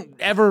I just don't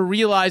ever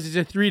realize it's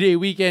a 3-day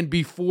weekend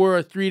before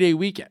a 3-day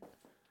weekend.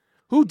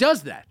 Who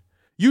does that?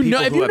 You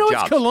know, if you know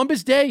it's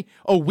Columbus Day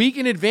a week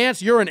in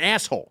advance, you're an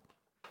asshole.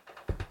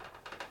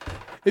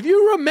 If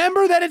you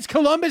remember that it's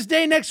Columbus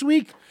Day next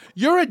week,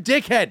 you're a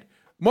dickhead.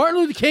 Martin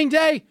Luther King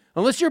Day,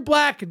 unless you're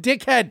black,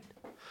 dickhead.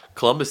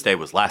 Columbus Day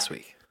was last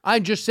week.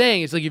 I'm just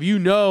saying, it's like if you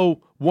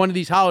know one of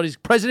these holidays,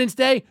 President's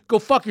Day, go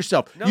fuck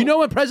yourself. No. You know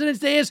what President's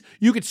Day is?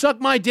 You could suck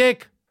my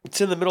dick.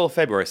 It's in the middle of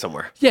February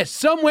somewhere. Yes,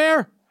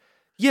 somewhere.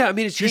 Yeah, I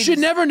mean, you should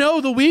never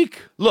know the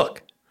week.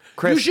 Look,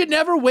 Chris. You should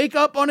never wake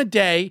up on a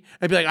day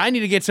and be like, I need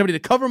to get somebody to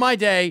cover my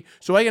day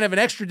so I can have an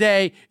extra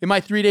day in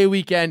my 3-day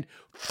weekend.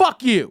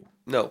 Fuck you.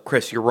 No,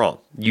 Chris, you're wrong.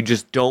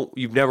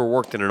 You've never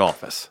worked in an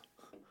office.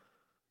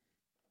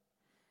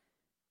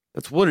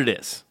 That's what it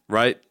is,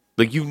 right?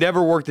 Like, you've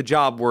never worked a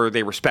job where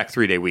they respect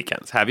 3-day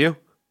weekends, have you?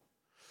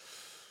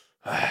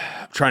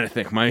 I'm trying to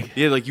think, Mike.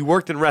 Yeah, like you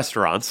worked in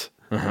restaurants,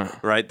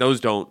 right?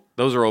 Those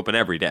are open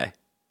every day,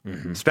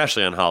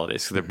 especially on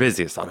holidays, because they're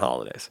busiest on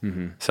holidays.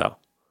 So,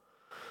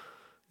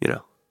 you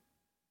know.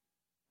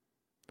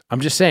 I'm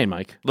just saying,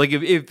 Mike. Like,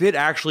 if it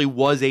actually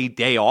was a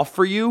day off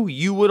for you,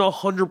 you would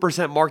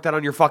 100% mark that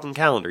on your fucking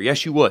calendar.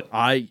 Yes, you would.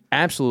 I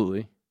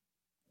absolutely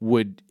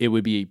would. It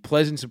would be a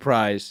pleasant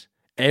surprise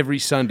every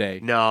Sunday.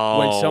 No.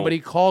 When somebody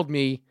called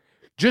me,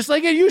 just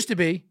like it used to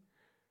be,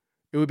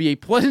 it would be a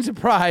pleasant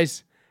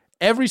surprise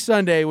every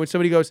Sunday when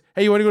somebody goes,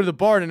 hey, you want to go to the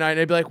bar tonight? And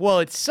I'd be like, well,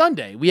 it's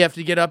Sunday. We have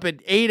to get up at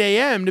 8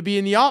 a.m. to be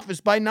in the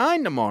office by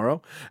 9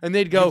 tomorrow. And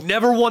they'd go, You've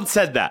never once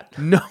said that.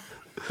 No.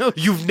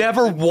 You've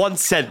never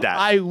once said that.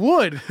 I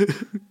would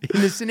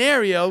in the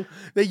scenario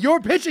that you're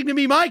pitching to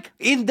me, Mike.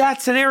 In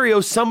that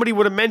scenario, somebody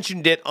would have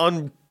mentioned it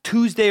on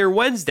Tuesday or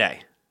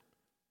Wednesday.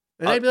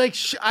 And I'd be like,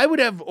 I would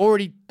have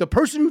already, the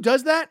person who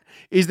does that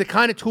is the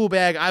kind of tool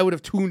bag I would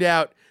have tuned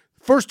out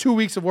first 2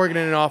 weeks of working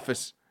in an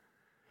office.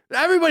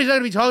 Everybody's not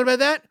going to be talking about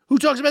that. Who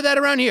talks about that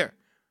around here?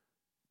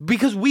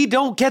 Because we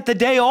don't get the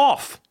day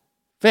off.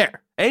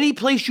 Fair. Any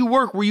place you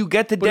work where you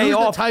get the but day who's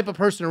off. The type of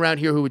person around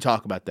here who would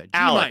talk about that?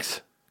 Alex.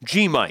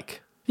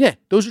 G-Mike. Yeah,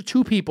 those are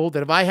two people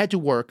that if I had to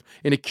work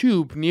in a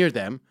cube near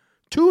them,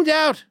 tuned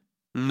out.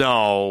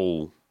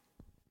 No.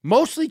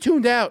 Mostly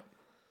tuned out.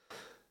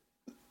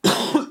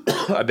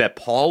 I bet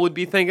Paul would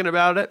be thinking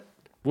about it.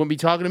 Wouldn't be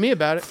talking to me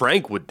about it.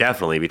 Frank would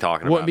definitely be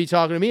talking about it. Wouldn't be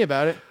talking to me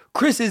about it.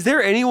 Chris, is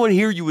there anyone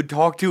here you would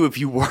talk to if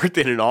you worked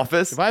in an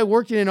office? If I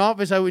worked in an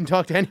office, I wouldn't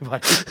talk to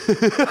anybody.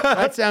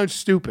 That sounds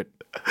stupid.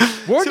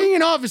 Working in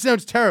an office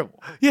sounds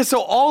terrible. Yeah,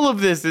 so all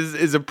of this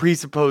is a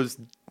presupposed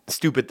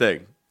stupid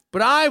thing.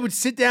 But I would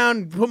sit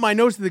down, put my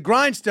nose to the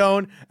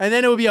grindstone, and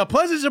then it would be a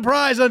pleasant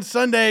surprise on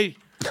Sunday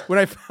when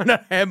I found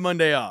out I had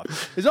Monday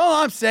off. Is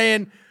all I'm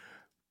saying.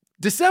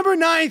 December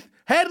 9th,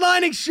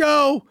 headlining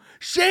show,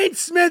 Shane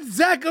Smith,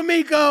 Zach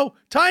Amico,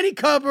 Tiny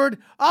Cupboard.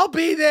 I'll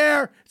be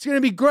there. It's going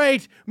to be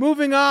great.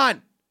 Moving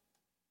on.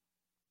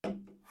 Mike,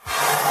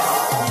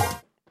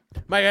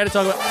 I got to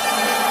talk about...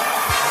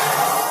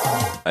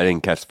 I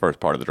didn't catch the first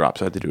part of the drop,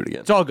 so I had to do it again.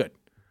 It's all good.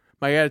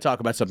 Mike, I got to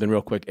talk about something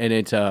real quick, and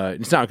it's not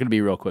going to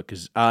be real quick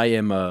because I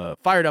am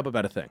fired up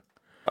about a thing.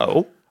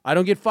 Oh? I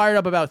don't get fired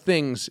up about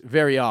things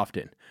very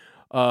often,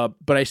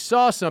 but I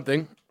saw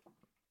something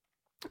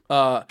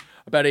about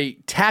a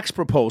tax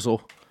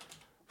proposal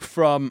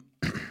from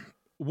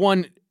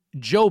one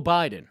Joe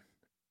Biden.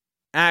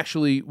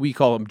 Actually, we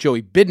call him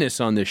Joey Business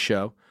on this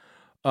show.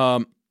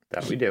 That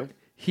we do.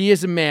 He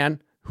is a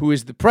man who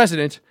is the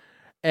president,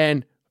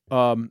 and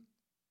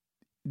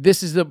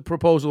this is the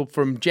proposal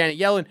from Janet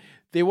Yellen.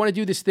 They want to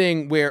do this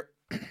thing where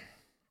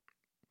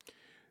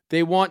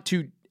they want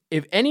to,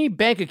 if any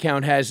bank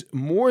account has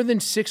more than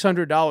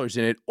 $600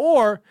 in it,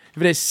 or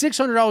if it has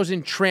 $600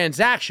 in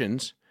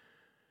transactions,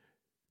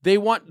 they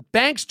want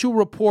banks to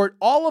report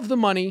all of the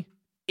money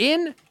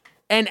in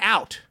and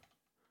out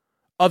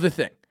of the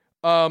thing.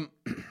 Can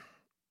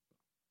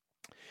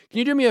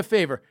you do me a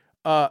favor?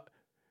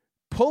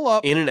 Pull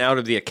up In and out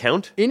of the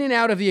account? in and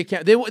out of the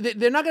account.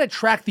 They're not going to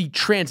track the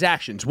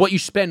transactions, what you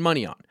spend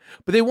money on,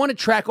 but they want to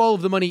track all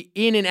of the money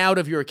in and out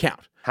of your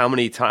account. How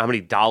many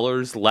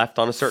dollars left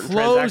on a certain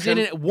Flows transaction?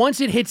 in and once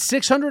it hits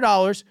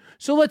 $600.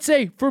 So let's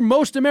say for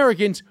most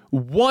Americans,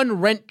 one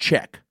rent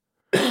check,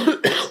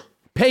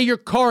 pay your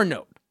car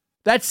note.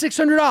 That's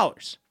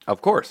 $600.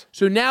 Of course.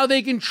 So now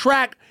they can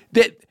track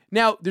that.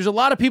 Now, there's a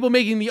lot of people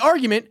making the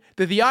argument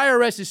that the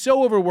IRS is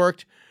so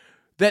overworked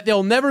that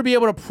they'll never be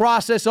able to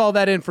process all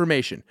that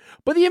information.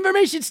 But the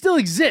information still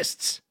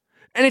exists,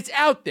 and it's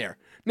out there.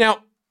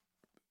 Now,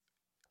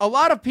 a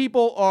lot of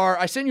people are...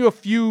 I sent you a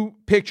few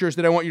pictures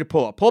that I want you to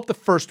pull up. Pull up the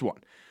first one.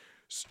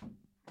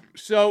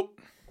 So,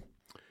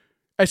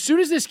 as soon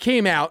as this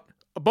came out,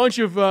 a bunch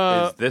of...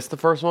 Is this the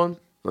first one?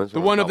 the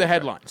one of the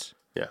headlines.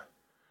 Yeah.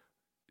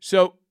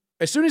 So,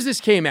 as soon as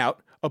this came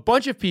out, a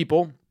bunch of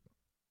people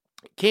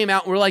came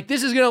out and were like,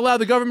 this is going to allow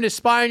the government to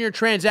spy on your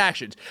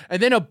transactions.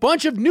 And then a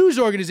bunch of news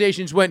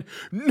organizations went,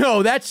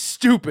 no, that's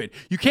stupid.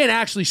 You can't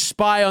actually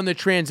spy on the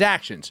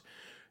transactions.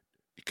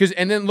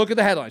 And then look at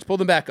the headlines. Pull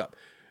them back up.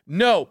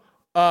 No,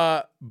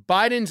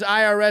 Biden's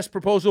IRS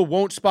proposal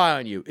won't spy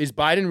on you. Is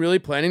Biden really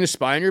planning to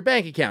spy on your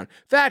bank account?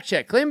 Fact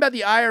check. Claim about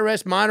the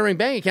IRS monitoring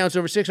bank accounts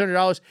over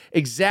 $600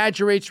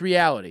 exaggerates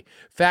reality.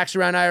 Facts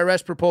around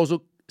IRS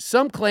proposal.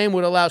 Some claim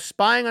would allow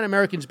spying on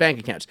Americans' bank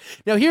accounts.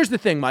 Now, here's the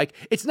thing, Mike.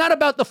 It's not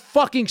about the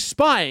fucking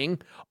spying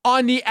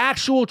on the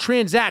actual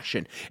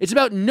transaction. It's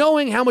about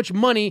knowing how much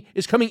money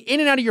is coming in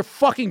and out of your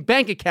fucking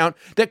bank account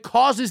that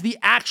causes the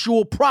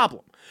actual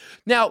problem.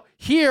 Now,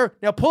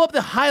 pull up the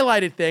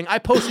highlighted thing. I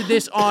posted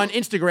this on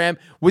Instagram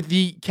with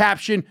the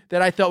caption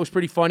that I thought was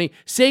pretty funny.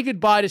 Say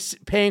goodbye to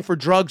paying for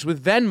drugs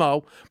with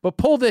Venmo. But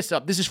pull this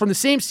up. This is from the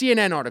same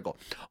CNN article.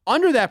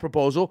 Under that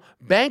proposal,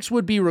 banks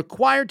would be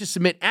required to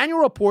submit annual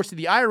reports to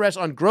the IRS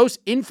on gross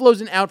inflows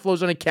and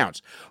outflows on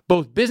accounts,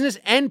 both business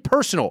and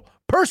personal.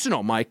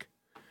 Personal, Mike.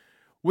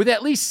 With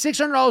at least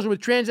 $600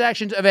 with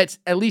transactions of at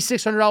least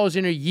 $600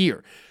 in a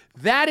year.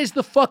 That is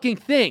the fucking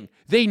thing.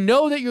 They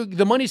know that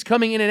the money's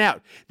coming in and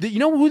out. You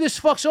know who this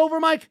fucks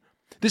over, Mike?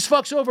 This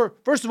fucks over,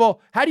 first of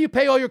all, how do you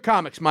pay all your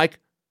comics, Mike?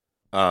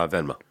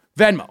 Venmo.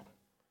 Venmo.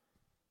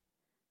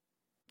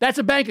 That's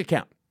a bank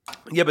account.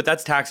 Yeah, but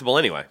that's taxable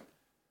anyway.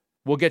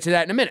 We'll get to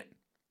that in a minute.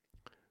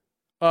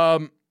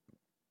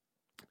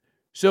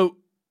 So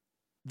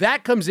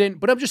that comes in,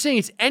 but I'm just saying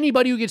it's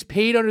anybody who gets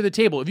paid under the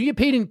table. If you get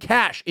paid in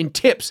cash, in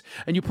tips,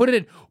 and you put it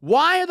in,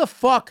 why the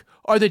fuck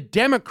are the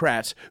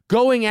Democrats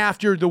going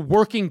after the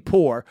working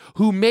poor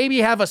who maybe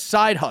have a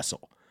side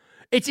hustle?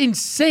 It's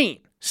insane.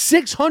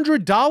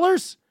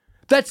 $600?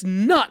 That's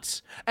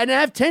nuts. And to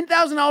have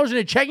 $10,000 in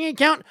a checking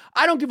account,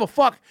 I don't give a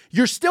fuck.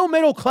 You're still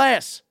middle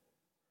class.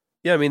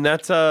 Yeah, I mean,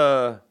 that's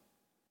what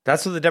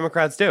the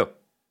Democrats do.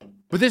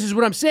 But this is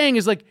what I'm saying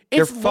is like,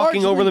 They're it's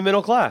fucking over the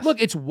middle class.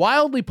 Look, it's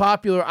wildly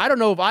popular. I don't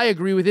know if I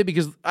agree with it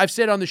because I've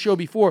said on the show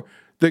before,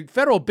 the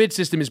federal bid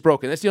system is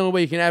broken. That's the only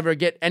way you can ever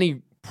get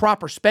any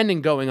proper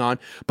spending going on.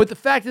 But the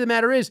fact of the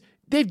matter is,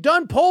 they've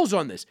done polls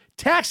on this.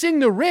 Taxing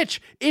the rich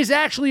is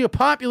actually a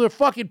popular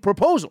fucking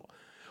proposal.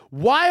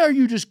 Why are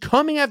you just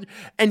coming after?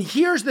 And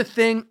here's the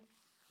thing.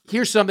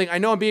 Here's something. I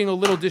know I'm being a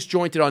little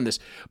disjointed on this,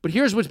 but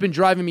here's what's been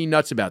driving me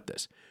nuts about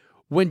this.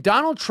 When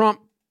Donald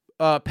Trump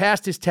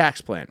passed his tax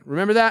plan,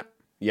 remember that?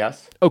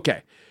 Yes.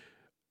 Okay.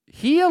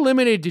 He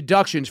eliminated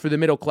deductions for the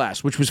middle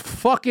class, which was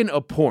fucking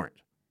abhorrent.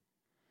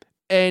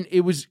 And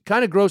it was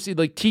kind of gross.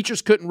 Like,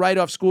 teachers couldn't write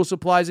off school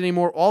supplies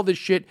anymore, all this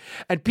shit.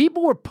 And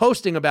people were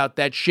posting about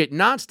that shit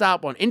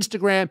nonstop on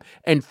Instagram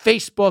and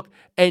Facebook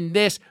and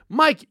this.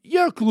 Mike,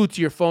 you're glued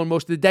to your phone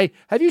most of the day.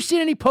 Have you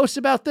seen any posts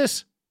about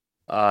this?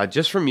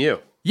 Just from you.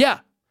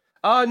 Yeah.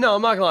 No,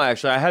 I'm not gonna lie,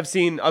 actually. I have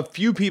seen a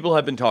few people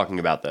have been talking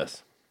about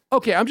this.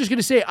 Okay, I'm just going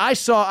to say, I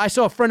saw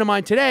a friend of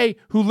mine today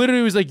who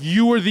literally was like,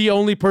 you were the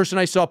only person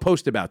I saw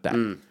post about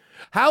that.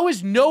 How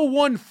is no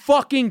one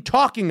fucking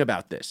talking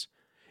about this?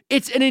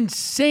 It's an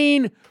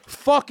insane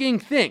fucking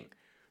thing.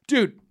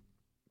 Dude,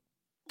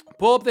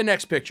 pull up the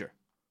next picture.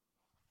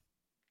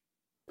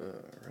 All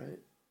right.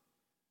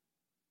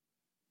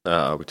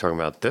 Are we talking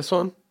about this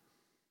one?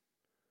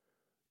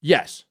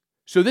 Yes.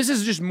 So this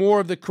is just more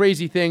of the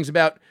crazy things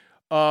about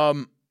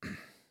the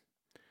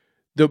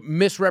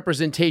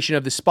misrepresentation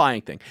of the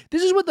spying thing.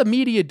 This is what the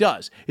media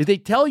does, is they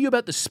tell you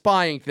about the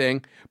spying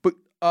thing, but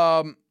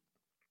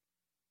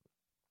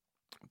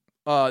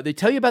they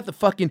tell you about the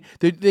fucking,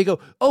 they go,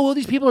 oh, well,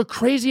 these people are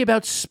crazy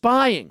about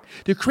spying.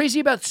 They're crazy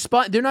about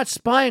spying. They're not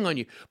spying on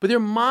you, but they're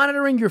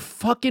monitoring your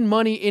fucking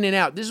money in and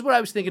out. This is what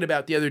I was thinking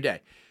about the other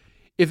day.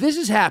 If this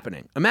is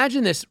happening,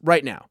 imagine this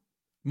right now,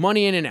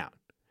 money in and out.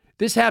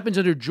 This happens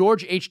under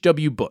George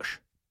H.W. Bush,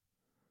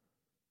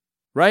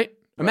 right?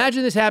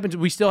 Imagine this happens.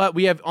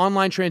 We have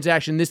online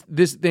transaction.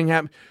 This thing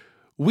happens.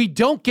 We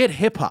don't get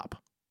hip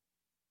hop.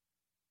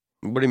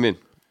 What do you mean?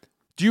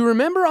 Do you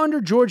remember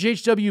under George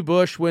H.W.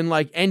 Bush when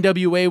like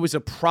NWA was a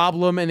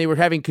problem and they were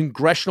having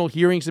congressional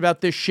hearings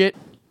about this shit?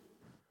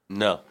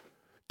 No.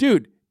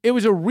 Dude, it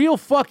was a real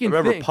fucking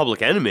Remember thing.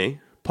 Public Enemy?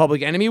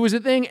 Public Enemy was a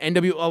thing.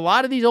 A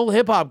lot of these old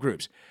hip hop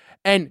groups.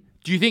 And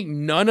do you think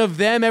none of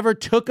them ever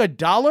took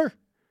 $1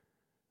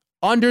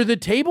 under the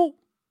table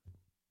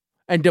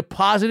and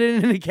deposited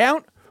in an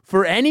account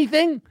for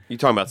anything? You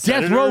talking about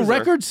Death Row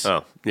Records?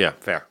 Oh, yeah,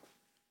 fair.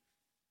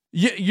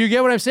 You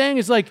get what I'm saying?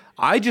 It's like,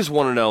 I just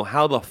want to know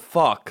how the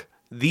fuck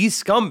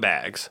these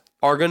scumbags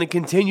are going to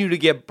continue to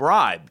get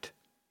bribed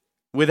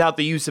without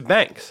the use of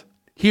banks.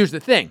 here's the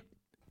thing.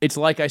 It's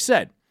like I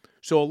said.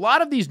 So a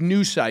lot of these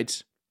news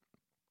sites,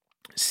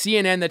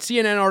 CNN, that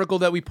CNN article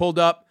that we pulled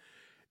up,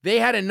 they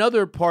had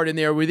another part in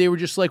there where they were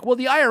just like, well,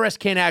 the IRS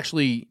can't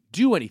actually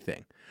do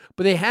anything,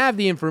 but they have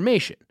the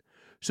information.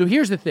 So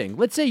here's the thing.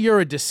 Let's say you're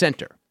a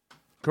dissenter,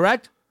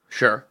 correct?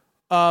 Sure.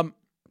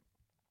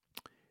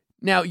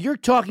 Now, you're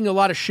talking a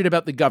lot of shit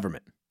about the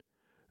government.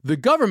 The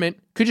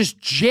government could just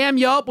jam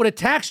you up with a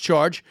tax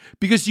charge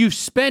because you've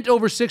spent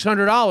over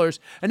 $600,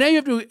 and now you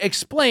have to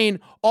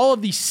explain all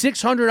of these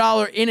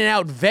 $600 in and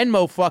out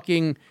Venmo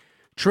fucking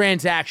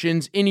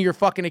transactions into your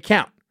fucking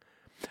account.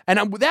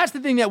 And that's the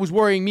thing that was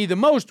worrying me the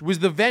most was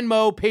the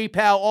Venmo,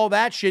 PayPal, all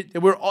that shit.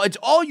 It's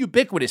all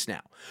ubiquitous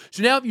now.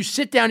 So now if you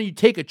sit down and you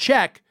take a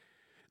check,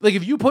 like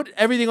if you put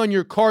everything on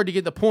your card to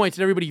get the points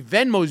and everybody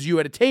Venmos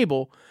you at a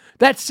table,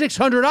 that's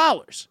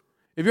 $600.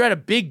 If you're at a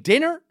big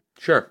dinner,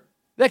 Sure.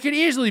 that could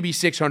easily be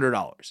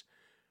 $600.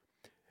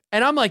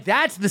 And I'm like,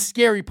 that's the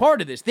scary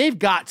part of this. They've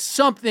got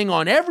something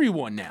on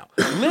everyone now.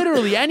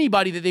 Literally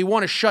anybody that they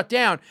want to shut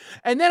down.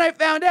 And then I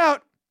found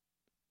out,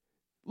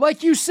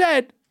 like you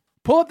said,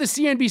 pull up the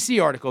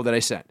CNBC article that I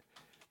sent,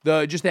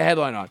 just the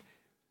headline on.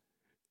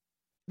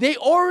 They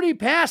already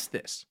passed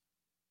this.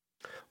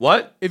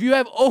 What? If you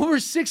have over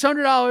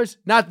 $600,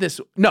 not this.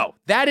 No,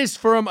 that is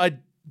from a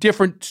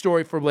different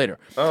story from later.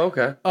 Oh,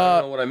 okay. I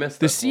don't know what I missed.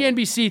 The that one.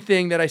 CNBC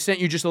thing that I sent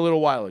you just a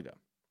little while ago.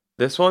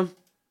 This one?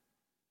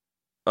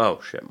 Oh,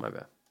 shit, my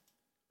bad.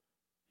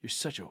 You're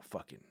such a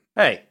fucking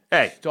Hey.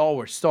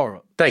 stalwart.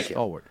 Thank you.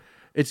 Stalwart.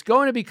 It's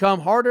going to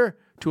become harder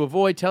to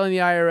avoid telling the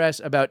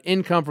IRS about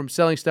income from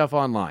selling stuff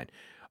online.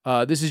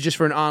 This is just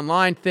for an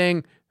online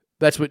thing.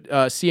 That's what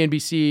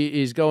CNBC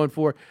is going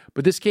for.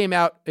 But this came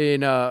out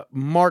in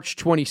March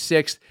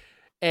 26th.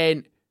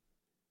 And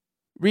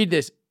read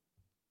this.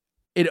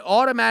 It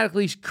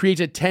automatically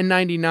creates a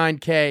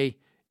 1099-K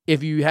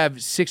if you have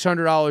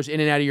 $600 in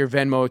and out of your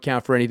Venmo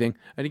account for anything.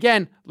 And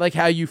again, like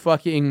how you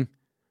send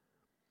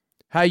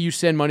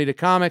money to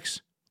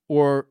comics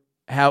or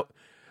how...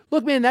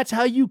 Look, man, that's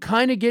how you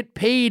kind of get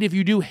paid if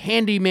you do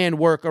handyman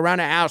work around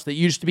a house that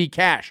used to be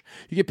cash.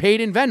 You get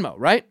paid in Venmo,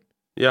 right?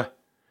 Yeah.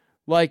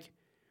 Like,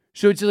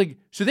 so it's like,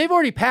 so they've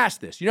already passed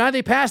this. You know how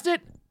they passed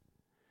it?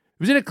 It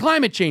was in a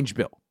climate change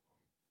bill.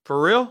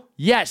 For real?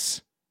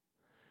 Yes.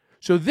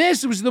 So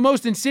this was the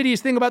most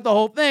insidious thing about the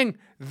whole thing.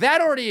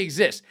 That already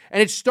exists.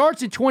 And it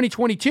starts in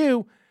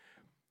 2022.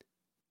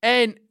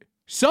 And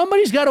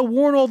somebody's got to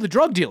warn all the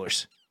drug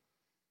dealers.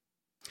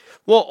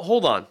 Well,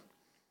 hold on.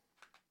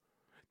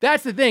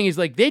 That's the thing, is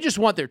like they just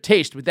want their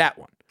taste with that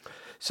one.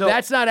 So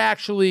That's not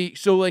actually,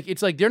 so like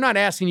it's like they're not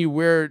asking you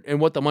where and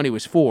what the money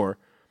was for.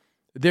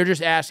 They're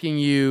just asking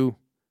you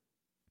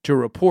to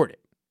report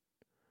it.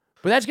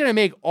 But that's going to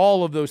make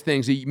all of those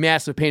things a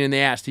massive pain in the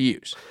ass to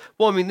use.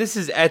 Well, I mean, this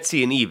is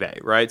Etsy and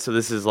eBay, right? So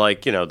this is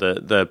like, you know,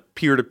 the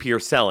peer-to-peer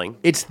selling.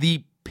 It's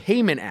the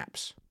payment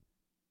apps.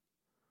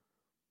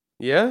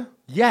 Yeah?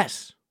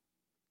 Yes.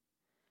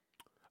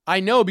 I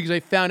know because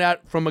I found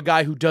out from a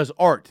guy who does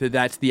art that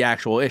that's the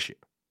actual issue.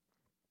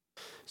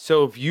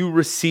 So if you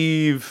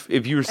receive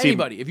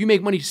Anybody, if you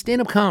make money,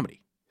 stand-up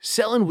comedy,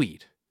 selling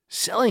weed,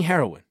 selling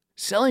heroin,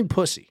 selling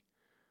pussy,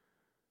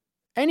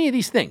 any of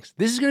these things,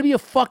 this is going to be a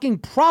fucking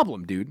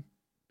problem, dude.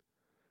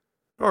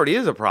 It already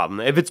is a problem.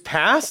 If it's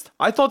passed,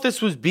 I thought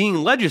this was being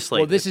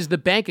legislated. Well, this is the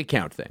bank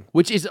account thing,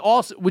 which is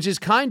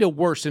kind of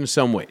worse in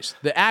some ways.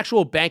 The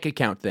actual bank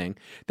account thing,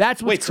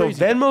 that's what's Wait, crazy.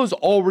 so Venmo's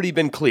already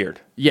been cleared?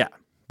 Yeah.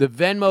 The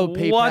Venmo,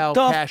 PayPal, What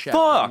the Cash App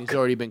fuck? thing has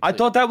already been I cleared.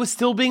 thought that was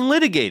still being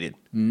litigated.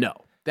 No.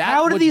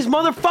 How did these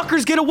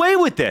motherfuckers get away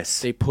with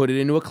this? They put it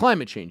into a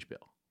climate change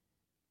bill.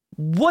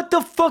 What the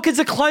fuck is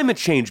a climate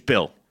change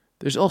bill?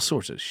 There's all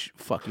sorts of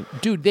fucking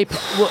dude.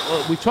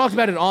 We've talked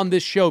about it on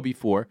this show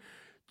before.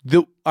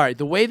 The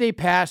way they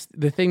passed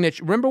the thing that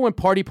remember when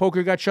Party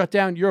Poker got shut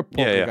down? You're a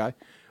poker guy.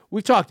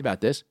 We've talked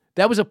about this.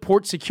 That was a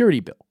port security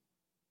bill,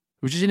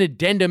 which is an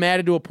addendum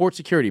added to a port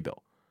security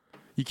bill.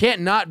 You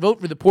can't not vote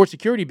for the port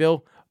security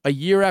bill a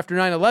year after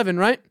 9/11,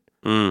 right?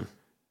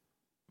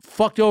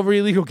 Fucked over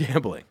illegal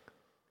gambling.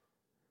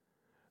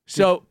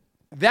 So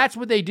that's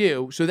what they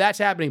do. So that's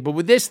happening. But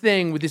with this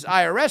thing, with this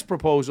IRS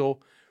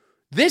proposal,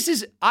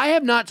 I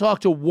have not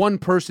talked to one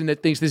person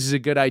that thinks this is a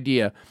good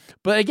idea.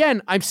 But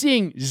again, I'm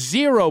seeing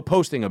zero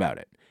posting about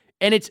it.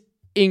 And it's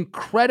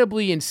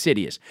incredibly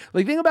insidious.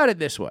 Like, think about it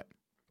this way.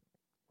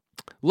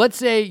 Let's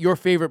say your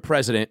favorite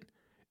president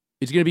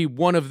is going to be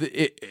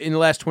in the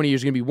last 20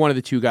 years, going to be one of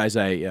the two guys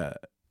I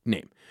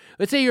name.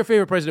 Let's say your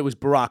favorite president was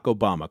Barack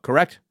Obama,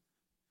 correct?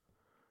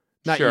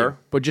 Not sure. You,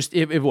 but just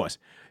if it was.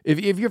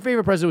 If your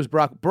favorite president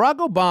was Barack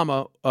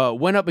Obama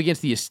went up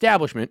against the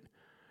establishment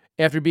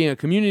after being a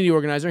community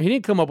organizer. He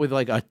didn't come up with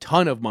like a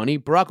ton of money.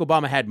 Barack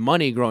Obama had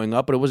money growing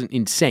up, but it wasn't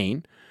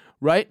insane,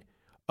 right?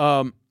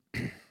 Now,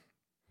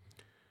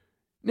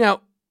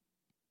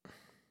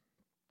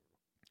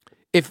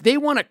 if they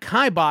want to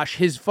kibosh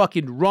his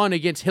fucking run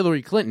against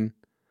Hillary Clinton,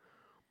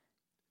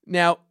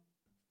 now,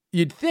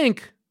 you'd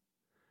think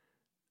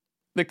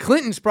the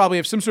Clintons probably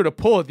have some sort of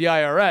pull at the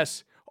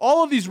IRS.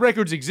 All of these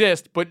records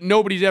exist, but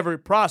nobody's ever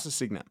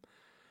processing them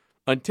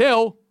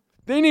until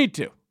they need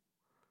to.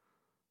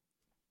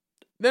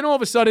 Then all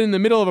of a sudden, in the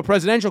middle of a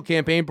presidential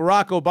campaign,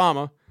 Barack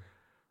Obama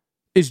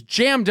is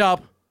jammed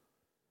up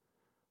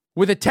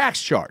with a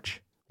tax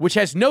charge, which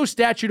has no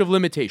statute of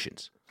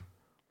limitations.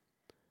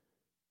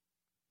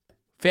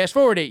 Fast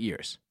forward 8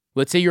 years.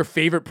 Let's say your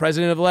favorite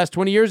president of the last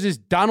 20 years is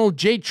Donald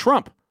J.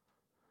 Trump.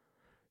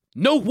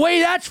 No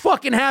way that's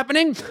fucking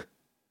happening.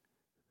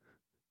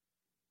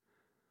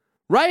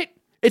 Right?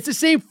 It's the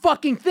same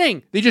fucking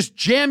thing. They just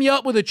jam you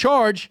up with a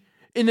charge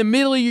in the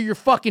middle of your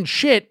fucking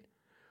shit.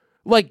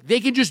 Like, they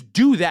can just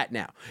do that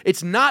now.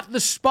 It's not the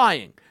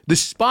spying. The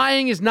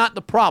spying is not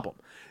the problem.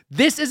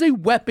 This is a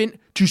weapon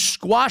to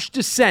squash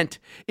dissent,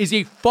 is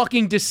a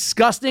fucking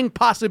disgusting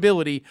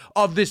possibility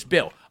of this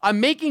bill. I'm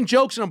making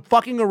jokes and I'm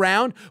fucking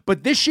around,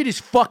 but this shit is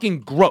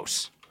fucking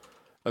gross.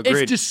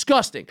 Agreed. It's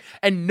disgusting.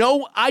 And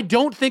no, I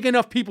don't think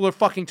enough people are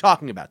fucking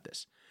talking about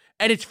this.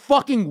 And it's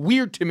fucking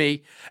weird to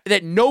me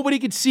that nobody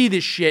could see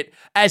this shit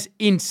as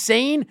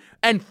insane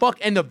and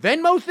the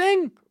Venmo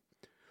thing.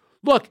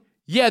 Look,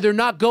 yeah, they're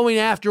not going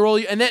after all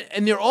you, and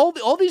they're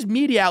all these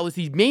media outlets,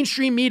 these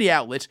mainstream media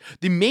outlets.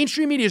 The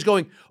mainstream media is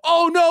going,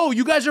 oh no,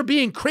 you guys are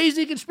being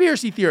crazy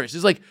conspiracy theorists.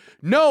 It's like,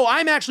 no,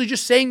 I'm actually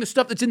just saying the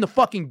stuff that's in the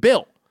fucking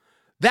bill.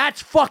 That's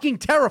fucking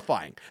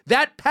terrifying.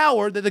 That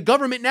power that the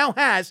government now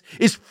has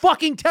is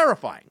fucking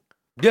terrifying.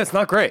 Yeah, it's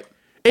not great.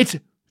 It's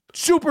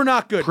super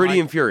not good. Pretty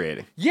Mike.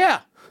 infuriating. Yeah.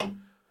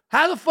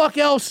 How the fuck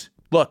else?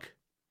 Look,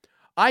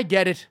 I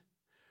get it.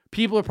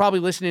 People are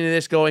probably listening to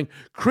this going,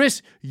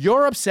 Chris,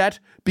 you're upset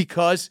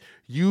because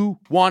you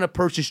want to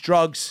purchase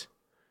drugs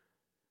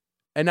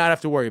and not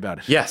have to worry about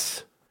it.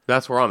 Yes,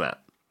 that's where I'm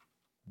at.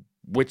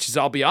 Which is,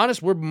 I'll be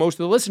honest, where most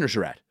of the listeners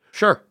are at.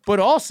 Sure. But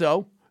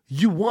also,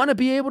 you want to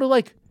be able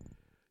to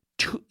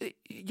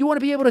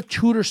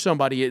tutor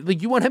somebody.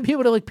 Like, you want to be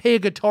able to pay a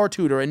guitar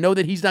tutor and know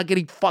that he's not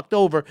getting fucked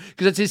over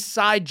because it's his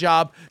side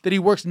job that he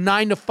works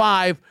 9 to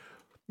 5.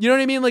 You know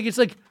what I mean? Like, it's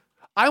like,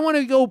 I want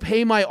to go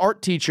pay my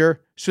art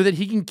teacher so that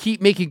he can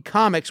keep making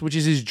comics, which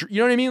is his, you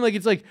know what I mean? Like,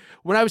 it's like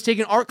when I was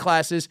taking art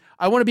classes,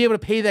 I want to be able to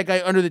pay that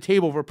guy under the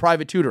table for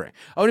private tutoring.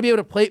 I want to be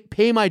able to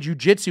pay my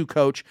jujitsu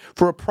coach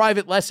for a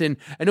private lesson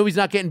and know he's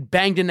not getting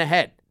banged in the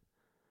head.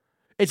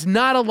 It's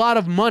not a lot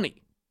of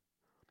money.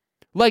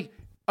 Like,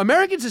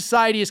 American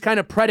society is kind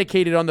of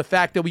predicated on the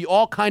fact that we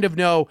all kind of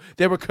know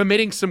that we're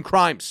committing some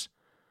crimes.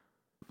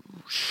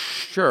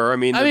 Sure, I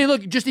mean,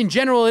 look, just in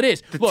general, it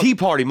is. The Look, Tea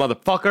Party,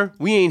 motherfucker.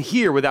 We ain't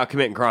here without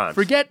committing crimes.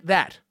 forget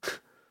that.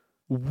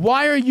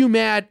 Why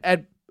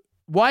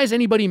is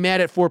anybody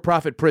mad at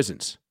for-profit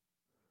prisons?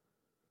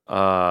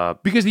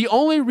 Because the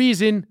only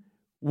reason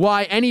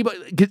why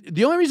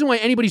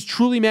anybody's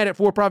truly mad at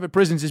for-profit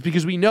prisons is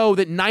because we know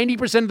that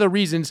 90% of the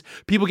reasons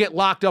people get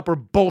locked up are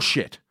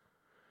bullshit.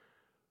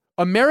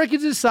 American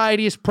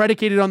society is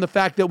predicated on the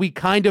fact that we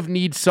kind of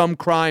need some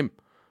crime.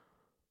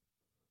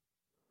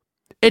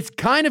 It's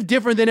kind of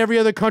different than every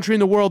other country in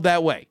the world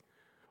that way.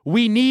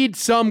 We need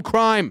some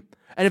crime.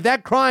 And if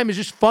that crime is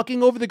just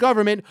fucking over the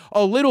government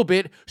a little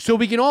bit so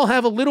we can all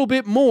have a little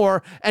bit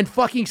more and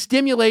fucking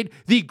stimulate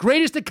the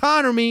greatest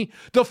economy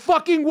the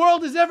fucking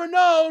world has ever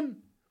known,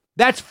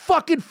 that's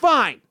fucking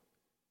fine.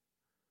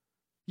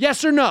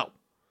 Yes or no?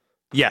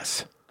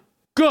 Yes.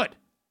 Good.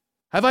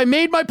 Have I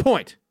made my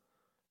point?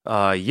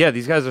 Yeah,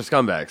 these guys are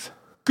scumbags.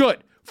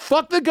 Good.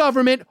 Fuck the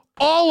government.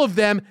 All of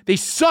them, they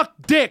suck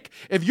dick.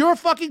 If you're a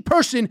fucking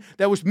person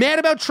that was mad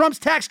about Trump's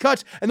tax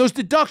cuts and those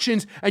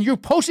deductions, and you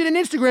posted an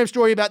Instagram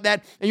story about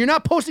that, and you're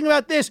not posting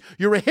about this,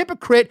 you're a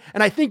hypocrite,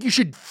 and I think you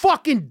should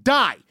fucking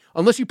die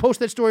unless you post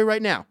that story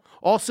right now.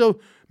 Also,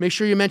 make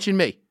sure you mention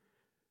me.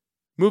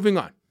 Moving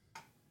on.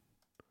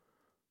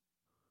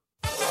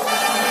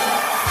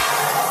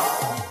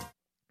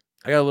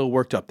 I got a little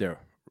worked up there,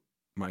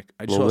 Mike.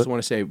 I just Little also bit?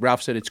 want to say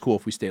Ralph said it's cool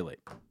if we stay late.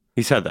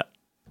 He said that.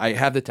 I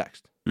have the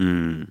text.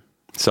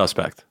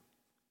 Suspect.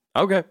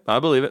 Okay, I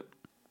believe it.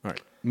 All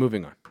right,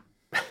 moving on.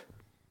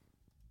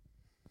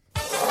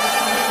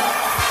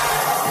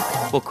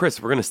 Well,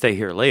 Chris, we're going to stay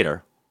here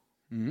later.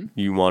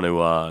 You want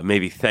to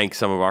maybe thank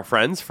some of our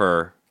friends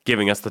for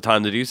giving us the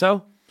time to do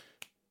so?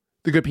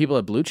 The good people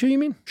at Blue Chew, you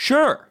mean?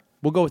 Sure.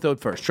 We'll go with those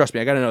first. Trust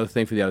me, I got another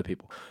thing for the other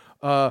people.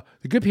 The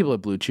good people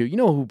at Blue Chew. You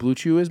know who Blue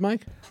Chew is,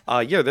 Mike?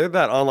 Yeah, they're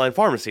that online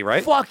pharmacy,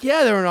 right? Fuck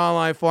yeah, they're an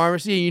online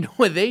pharmacy. And you know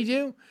what they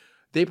do?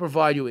 They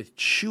provide you with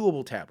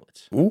chewable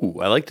tablets. Ooh,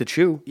 I like to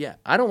chew. Yeah,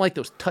 I don't like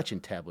those touching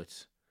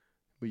tablets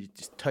where you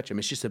just touch them.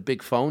 It's just a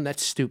big phone.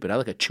 That's stupid. I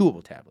like a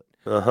chewable tablet.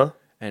 Uh-huh.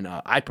 And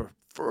I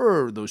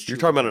prefer those chewable. You're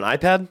talking about an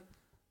iPad?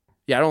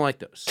 Yeah, I don't like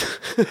those.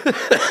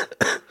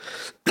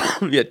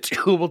 Yeah,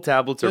 chewable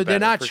tablets are They're better,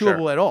 not for chewable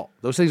sure. at all.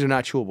 Those things are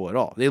not chewable at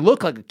all. They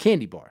look like a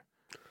candy bar,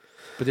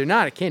 but they're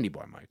not a candy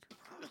bar, Mike.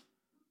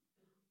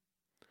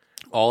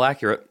 All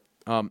accurate.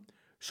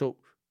 So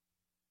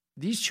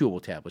these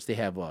chewable tablets, they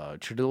have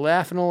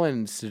tridiolafenol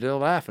and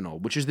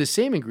sildenafil, which is the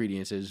same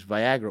ingredients as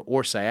Viagra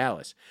or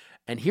Cialis.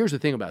 And here's the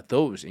thing about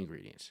those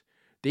ingredients.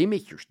 They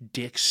make your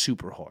dick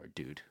super hard,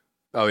 dude.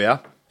 Oh, yeah?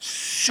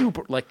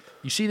 Super. Like,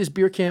 you see this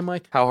beer can,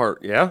 Mike? How hard?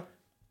 Yeah?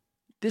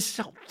 This is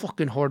how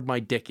fucking hard my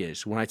dick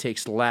is when I take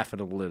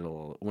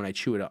sildenafil when I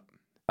chew it up.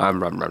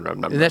 And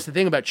And that's the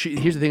thing about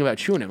here's the thing about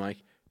chewing it, Mike.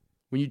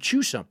 When you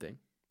chew something,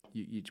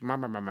 you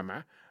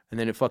and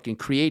then it fucking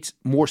creates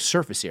more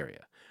surface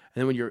area.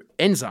 And then when your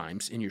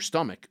enzymes in your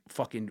stomach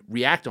fucking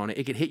react on it,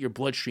 it can hit your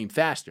bloodstream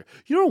faster.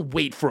 You don't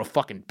wait for a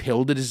fucking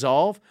pill to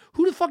dissolve.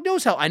 Who the fuck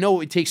knows how? I know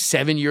it takes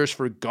 7 years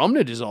for gum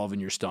to dissolve in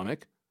your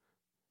stomach.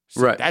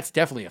 So Right. That's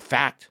definitely a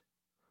fact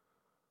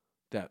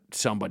that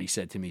somebody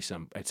said to me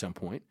at some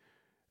point.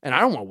 And I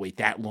don't want to wait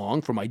that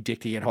long for my dick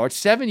to get hard.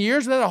 7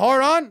 years without a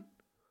hard on?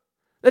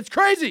 That's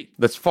crazy.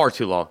 That's far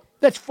too long.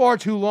 That's far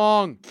too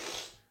long.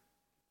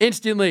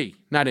 Instantly.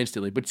 Not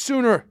instantly, but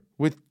sooner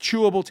with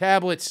chewable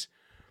tablets.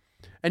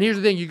 And here's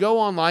the thing. You go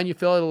online, you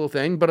fill out a little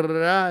thing,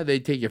 they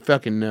take your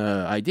fucking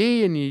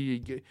ID,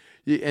 and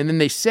then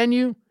they send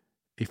you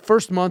a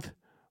first month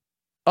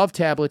of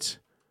tablets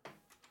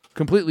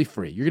completely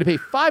free. You're going to pay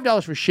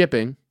 $5 for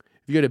shipping.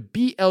 You go to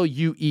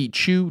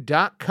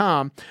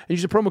BLUEchew.com and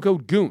use the promo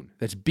code GOON.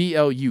 That's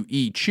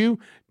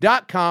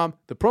BLUEchew.com.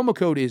 The promo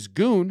code is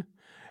GOON,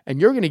 and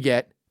you're going to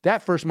get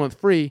that first month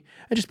free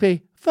and just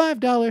pay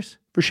 $5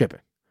 for shipping.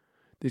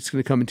 It's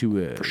going to come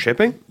into For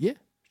shipping? yeah,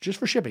 just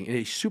for shipping in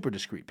a super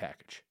discreet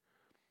package.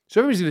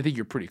 So everybody's going to think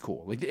you're pretty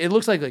cool. Like it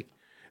looks like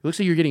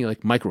you're getting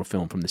like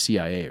microfilm from the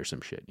CIA or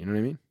some shit. You know what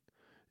I mean?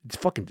 It's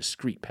fucking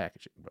discreet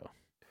packaging, bro.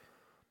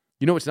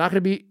 You know what's not going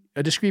to be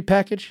a discreet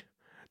package?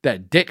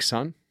 That dick,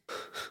 son.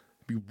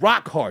 Be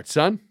rock hard,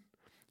 son.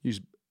 Use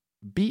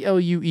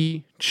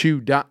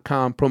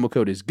BLUEchew.com. Promo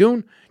code is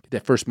GOON. Get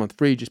that first month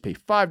free. Just pay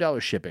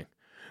 $5 shipping.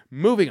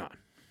 Moving on.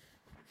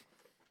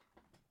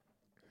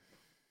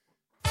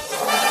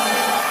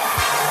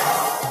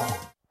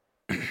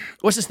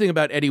 What's this thing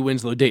about Eddie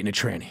Winslow dating a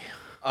tranny?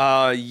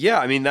 Yeah,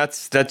 I mean,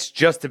 that's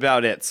just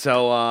about it.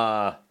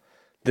 So,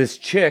 this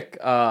chick,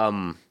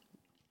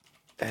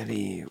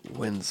 Eddie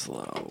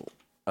Winslow.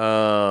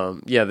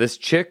 Yeah, this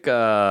chick,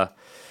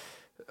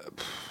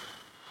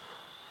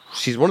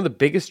 she's one of the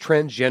biggest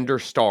transgender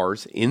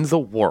stars in the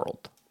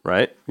world,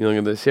 right? You look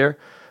at this here.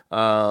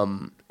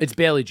 It's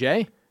Bailey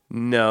J?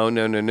 No.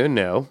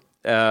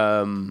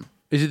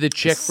 Is it the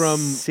chick from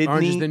Sydney-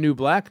 Orange is the New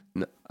Black?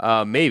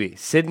 Maybe.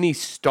 Sydney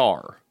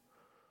Starr.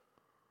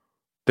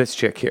 This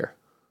chick here.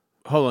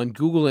 Hold on,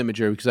 Google image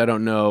her because I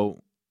don't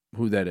know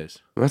who that is.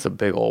 That's a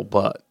big old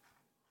butt.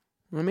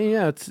 I mean,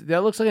 yeah,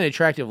 that looks like an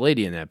attractive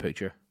lady in that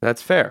picture.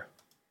 That's fair.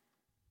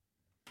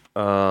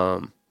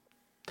 Damn,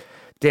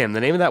 the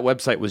name of that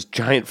website was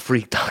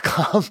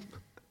giantfreak.com.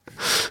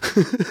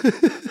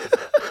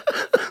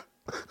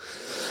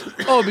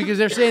 Oh, because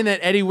they're saying that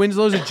Eddie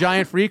Winslow's a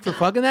giant freak for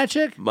fucking that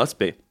chick? Must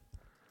be.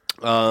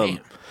 Damn.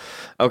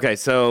 Okay,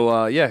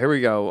 so yeah, here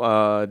we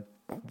go.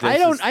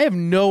 I have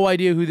no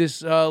idea who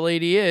this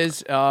lady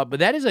is, but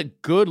that is a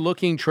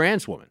good-looking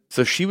trans woman.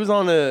 So she was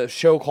on a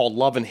show called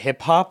Love and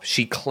Hip Hop.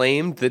 She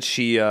claimed that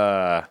she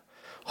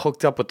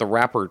hooked up with the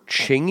rapper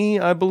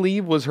Chingy, I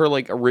believe, was her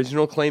like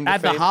original claim to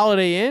At fame. the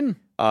Holiday Inn?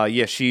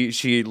 Yeah,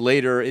 she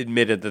later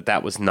admitted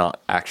that was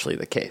not actually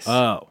the case.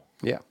 Oh.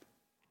 Yeah.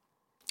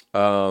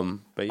 But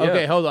yeah.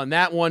 Okay, hold on.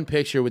 That one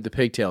picture with the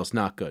pigtails,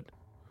 not good.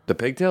 The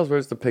pigtails?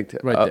 Where's the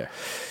pigtail? Right there.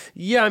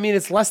 Yeah, I mean,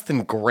 it's less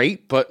than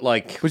great, but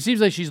like... But it seems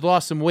like she's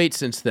lost some weight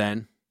since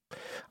then.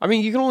 I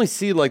mean, you can only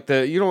see like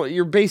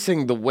you're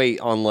basing the weight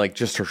on like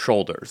just her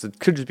shoulders.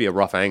 It could just be a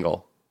rough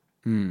angle.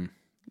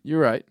 You're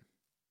right.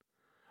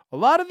 A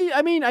lot of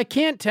I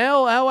can't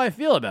tell how I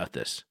feel about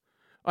this.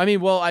 I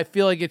mean, well, I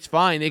feel like it's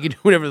fine. They can do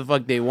whatever the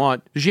fuck they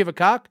want. Does she have a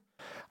cock?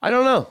 I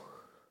don't know.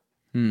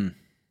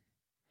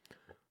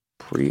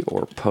 Pre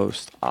or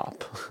post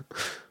op?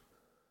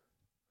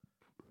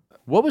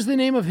 What was the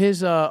name of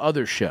his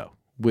other show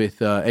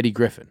with Eddie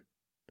Griffin?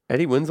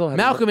 Eddie Winslow?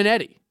 Malcolm and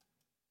Eddie.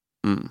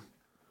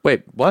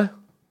 Wait, what?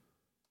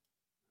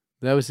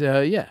 That was,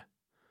 yeah.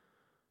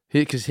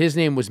 Because his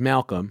name was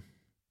Malcolm,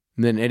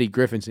 and then Eddie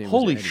Griffin's name was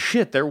Holy Eddie.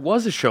 shit, there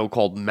was a show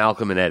called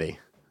Malcolm and Eddie.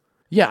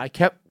 Yeah, I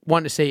kept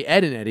wanting to say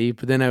Ed and Eddie,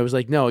 but then I was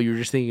like, no, you were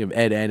just thinking of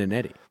Ed, and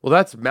Eddie. Well,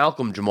 that's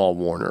Malcolm Jamal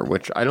Warner,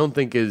 which I don't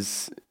think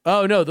is...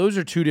 Oh, no, those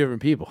are two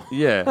different people.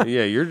 Yeah,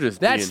 you're just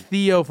That's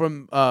Theo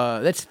from,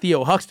 that's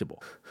Theo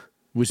Huxtable,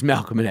 was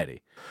Malcolm and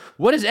Eddie.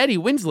 What has Eddie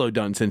Winslow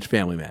done since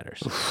Family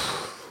Matters?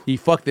 He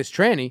fucked this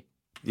tranny.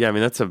 Yeah, I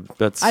mean,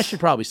 that's... I should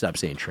probably stop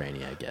saying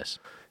tranny, I guess.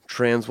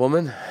 Trans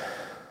woman?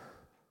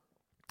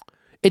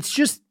 It's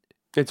just...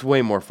 It's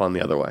way more fun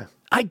the other way.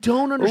 I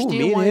don't understand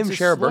me and why him it's a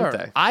share a slur.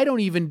 birthday.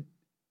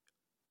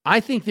 I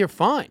think they're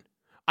fine.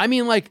 I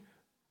mean, like,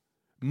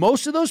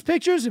 most of those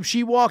pictures, if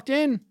she walked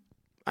in,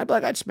 I'd be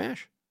like, I'd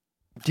smash.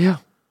 Yeah.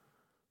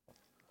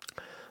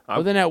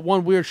 Other than that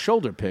one weird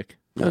shoulder pick.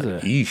 That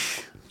was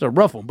Yeesh. it's a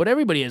rough one. But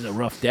everybody has a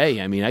rough day.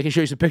 I mean, I can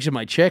show you some pictures of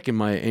my chick in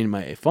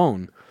my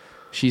phone.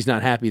 She's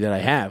not happy that I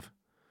have.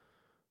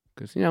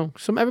 Because,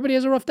 everybody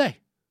has a rough day.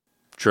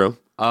 True.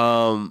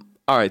 All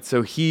right,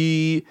 so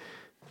his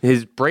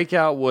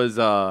breakout was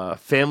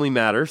Family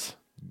Matters.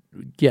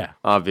 Yeah.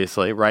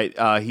 Obviously, right?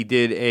 He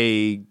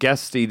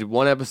did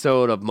one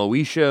episode of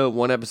Moesha,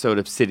 one episode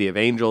of City of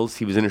Angels.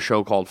 He was in a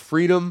show called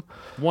Freedom.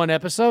 One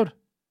episode?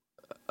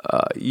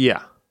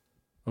 Yeah.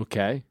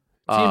 Okay.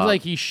 Seems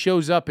like he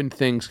shows up in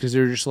things because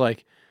they're just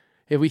like,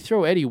 if we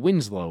throw Eddie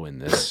Winslow in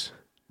this,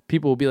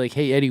 people will be like,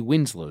 hey, Eddie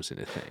Winslow's in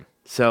a thing.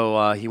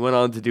 So he went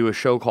on to do a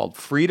show called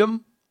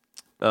Freedom.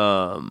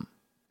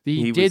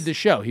 He did the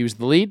show. He was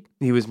the lead?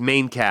 He was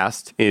main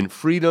cast in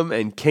Freedom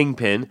and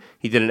Kingpin.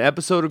 He did an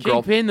episode of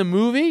Kingpin, the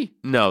movie?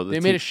 No. They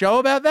made a show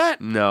about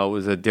that? No, it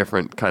was a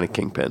different kind of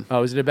Kingpin.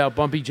 Oh, is it about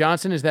Bumpy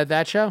Johnson? Is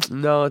that show?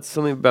 No, it's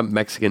something about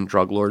Mexican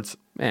drug lords.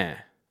 Eh.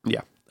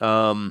 Yeah.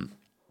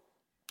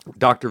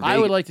 Dr. Vegas. I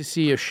would like to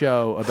see a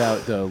show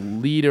about the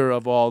leader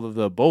of all of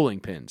the bowling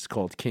pins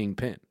called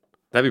Kingpin.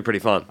 That'd be pretty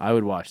fun. I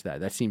would watch that.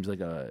 That seems like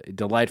a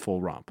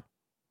delightful romp.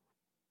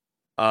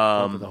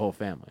 For the whole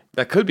family.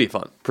 That could be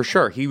fun, for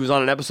sure. He was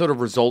on an episode of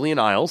Rizzoli and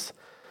Isles.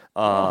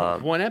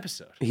 One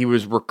episode. He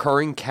was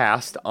recurring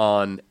cast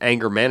on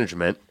Anger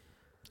Management.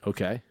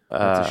 Okay.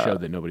 That's a show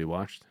that nobody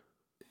watched.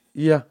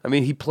 Yeah. I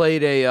mean, he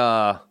played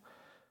a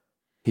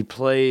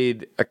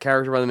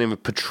character by the name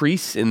of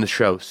Patrice in the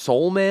show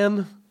Soul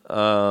Man.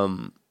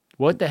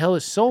 What the hell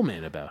is Soul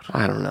Man about?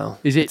 I don't know.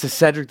 It's a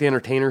Cedric the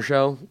Entertainer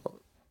show.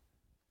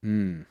 I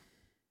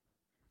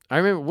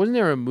remember, wasn't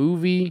there a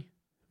movie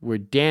where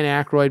Dan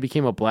Aykroyd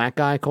became a black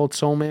guy called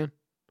Soul Man?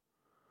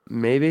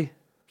 Maybe.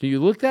 Can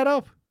you look that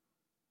up?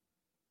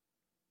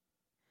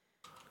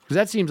 Because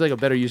that seems like a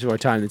better use of our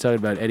time than talking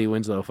about Eddie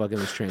Winslow fucking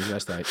this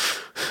transvestite.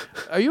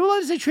 Are you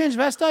allowed to say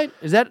transvestite?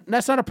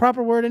 That's not a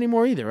proper word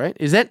anymore either, right?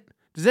 Does that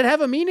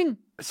have a meaning?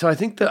 So I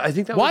think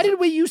that. Why did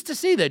we used to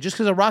see that? Just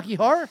because of Rocky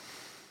Horror?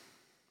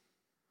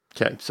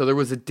 Okay, so there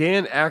was a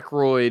Dan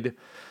Aykroyd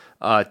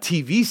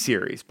TV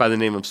series by the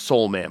name of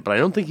Soul Man, but I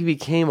don't think he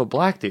became a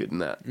black dude in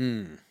that.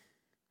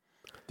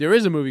 There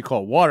is a movie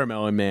called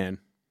Watermelon Man.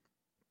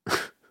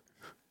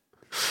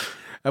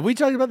 Have we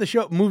talked about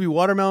the movie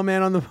Watermelon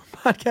Man on the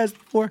podcast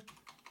before?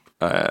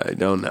 I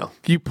don't know.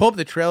 Can you pull up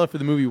the trailer for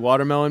the movie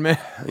Watermelon Man?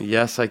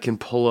 Yes, I can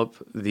pull up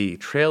the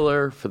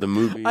trailer for the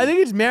movie. I think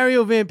it's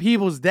Mario Van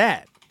Peebles'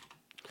 dad.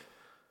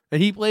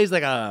 And he plays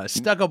like a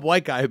stuck-up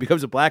white guy who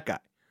becomes a black guy.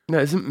 No,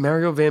 isn't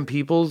Mario Van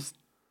Peebles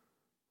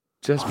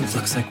just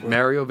looks like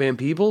Mario Van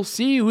Peebles?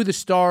 See who the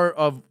star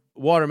of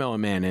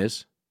Watermelon Man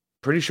is.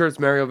 Pretty sure it's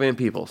Mario Van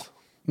Peebles.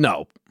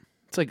 No.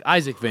 It's like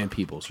Isaac Van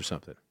Peebles or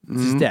something.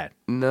 It's his dad.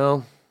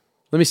 No.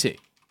 Let me see.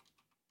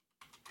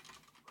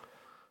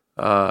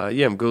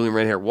 Yeah, I'm Googling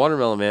right here.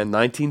 Watermelon Man,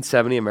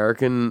 1970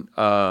 American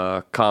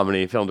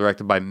comedy film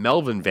directed by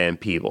Melvin Van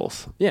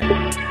Peebles.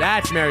 Yeah,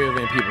 that's Mario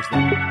Van Peebles'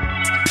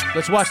 dad.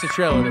 Let's watch the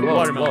trailer of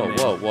Watermelon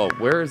Man. Whoa.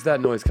 Where is that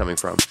noise coming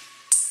from?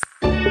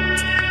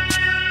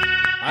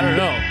 I don't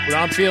know, but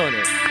I'm feeling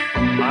it.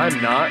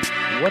 I'm not.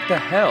 What the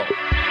hell?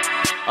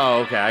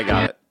 Oh, okay, I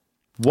got it.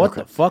 What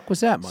the fuck was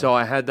that, Mike? So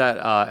I had that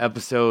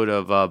episode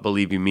of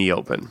Believe You Me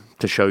open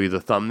to show you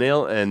the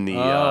thumbnail and the...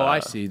 I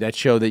see. That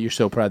show that you're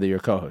so proud that you're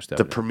a co-host of.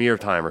 The premiere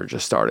timer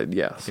just started,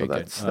 yeah. So Okay,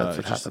 that's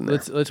what happened there.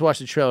 Let's watch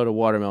the trailer to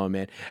Watermelon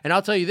Man. And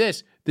I'll tell you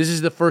this. This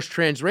is the first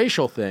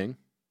transracial thing.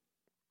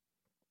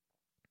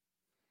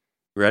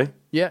 Ready?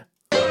 Yeah.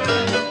 You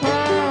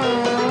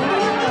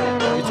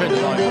turn the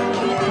volume.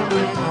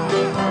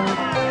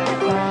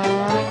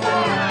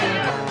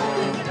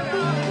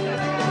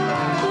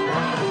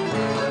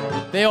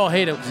 They all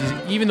hate him.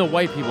 Even the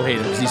white people hate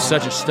him because he's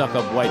such a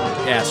stuck-up white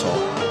asshole.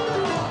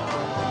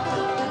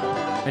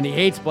 And he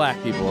hates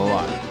black people a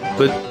lot.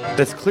 But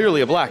that's clearly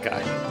a black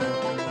guy.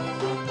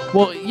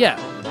 Well, yeah,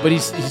 but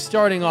he's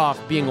starting off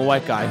being a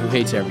white guy who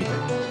hates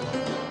everything.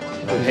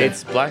 Who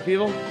hates black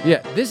people?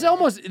 Yeah, this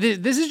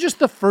is just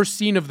the first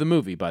scene of the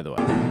movie, by the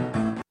way.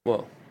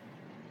 Whoa.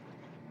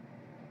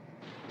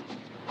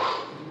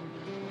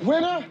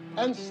 Winner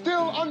and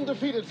still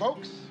undefeated,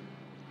 folks.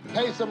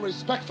 Pay some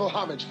respectful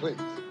homage, please.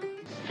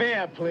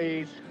 Fair,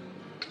 please.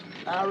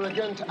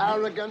 Arrogant,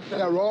 arrogant.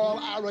 They're all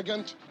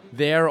arrogant.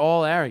 They're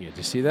all arrogant.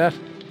 You see that?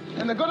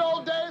 In the good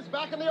old days,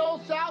 back in the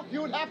old South,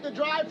 you'd have to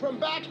drive from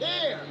back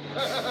here.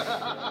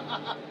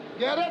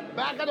 Get it?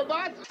 Back of the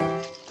bus?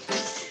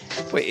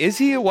 Wait, is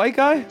he a white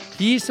guy?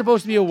 He's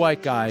supposed to be a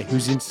white guy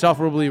who's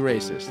insufferably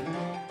racist.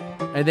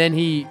 And then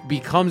he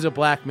becomes a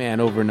black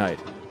man overnight.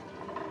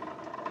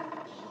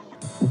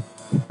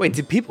 Wait,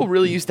 did people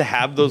really used to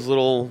have those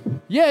little...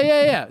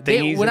 Yeah.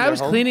 Thingies When in I their was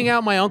home? cleaning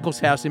out my uncle's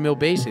house in Mill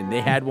Basin, they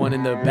had one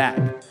in the back.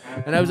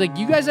 And I was like,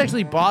 you guys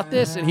actually bought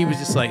this? And he was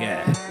just like,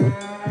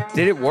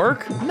 Did it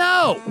work?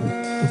 No!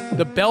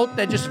 The belt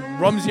that just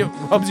rubs your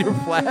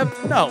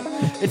flab? No.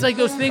 It's like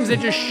those things that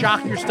just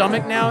shock your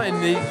stomach now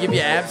and they give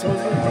you abs.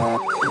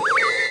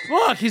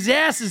 Look, his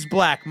ass is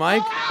black,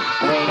 Mike.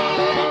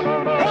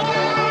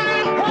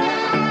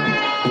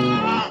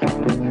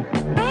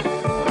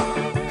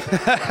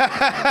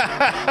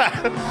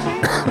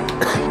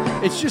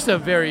 It's just a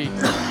very...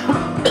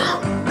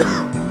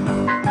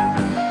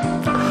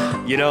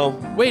 You know...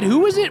 Wait, who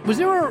was it? Was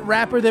there a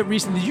rapper that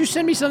recently... Did you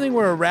send me something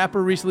where a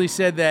rapper recently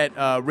said that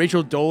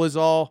Rachel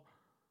Dolezal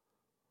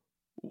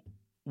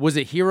was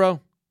a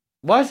hero?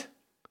 What?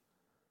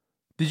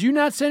 Did you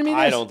not send me this?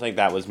 I don't think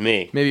that was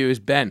me. Maybe it was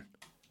Ben.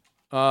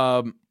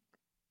 Fucking...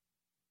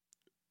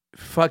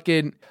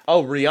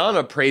 Oh,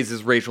 Rihanna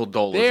praises Rachel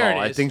Dolezal. There it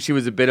I is. think she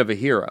was a bit of a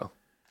hero.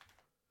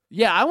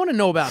 Yeah, I want to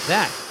know about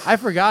that. I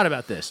forgot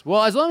about this.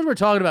 Well, as long as we're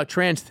talking about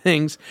trans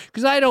things,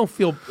 because I don't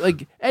feel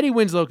like Eddie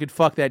Winslow could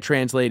fuck that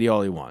trans lady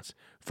all he wants.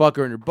 Fuck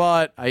her in her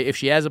butt. If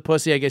she has a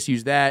pussy, I guess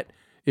use that.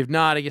 If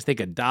not, I guess take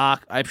a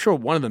doc. I'm sure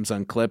one of them's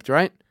unclipped,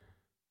 right?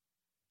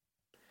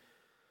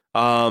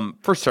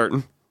 For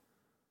certain.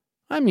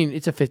 I mean,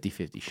 it's a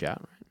 50-50 shot,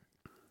 right?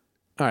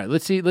 All right,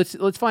 let's see.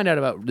 Let's find out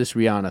about this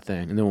Rihanna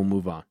thing, and then we'll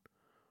move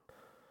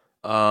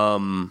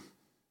on.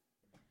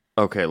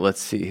 Okay, let's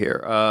see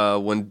here.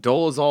 When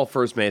Dolezal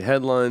first made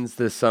headlines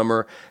this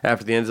summer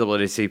after the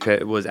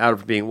NAACP was out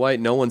for being white,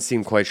 no one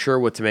seemed quite sure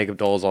what to make of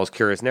Dolezal's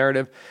curious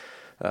narrative.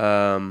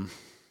 Culture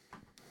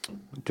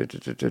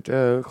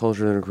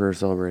and career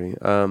celebrating.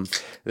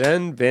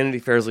 Then Vanity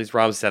Fair's Lisa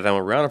Robinson sat down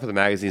with Rihanna for the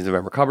magazine's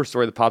November cover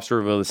story. The pop star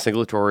revealed a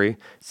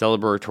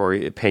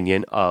celebratory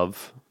opinion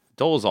of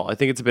Dolezal. I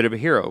think it's a bit of a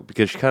hero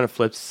because she kind of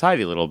flipped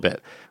society a little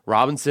bit.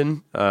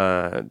 Robinson,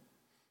 wow.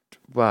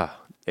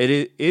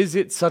 Is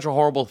it such a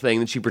horrible thing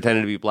that she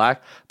pretended to be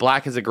black?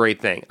 Black is a great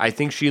thing. I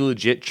think she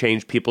legit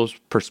changed people's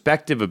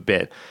perspective a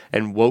bit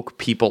and woke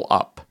people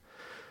up.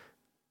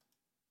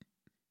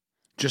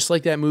 Just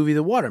like that movie,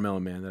 The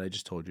Watermelon Man, that I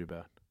just told you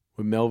about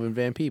with Melvin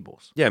Van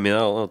Peebles. Yeah, I mean,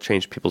 I'll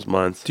change people's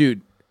minds.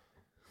 Dude,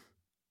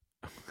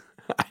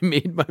 I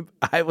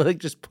like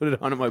just put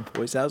it on at my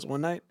boy's house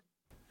one night.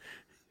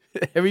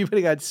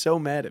 Everybody got so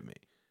mad at me.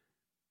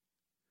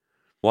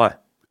 Why?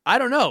 I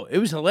don't know. It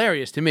was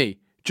hilarious to me.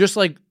 Just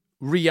like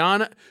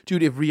Rihanna,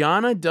 dude, if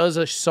Rihanna does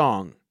a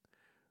song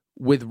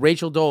with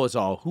Rachel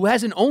Dolezal, who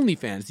has an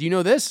OnlyFans, do you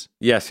know this?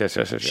 Yes.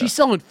 She's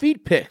selling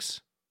feet pics.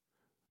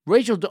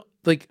 Rachel, did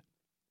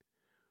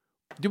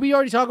we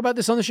already talk about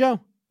this on the show?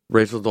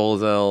 Rachel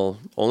Dolezal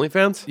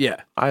OnlyFans?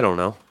 Yeah. I don't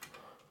know.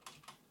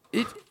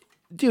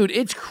 Dude,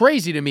 it's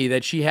crazy to me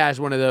that she has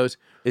one of those.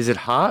 Is it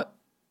hot?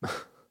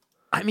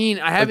 I mean,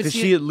 I haven't does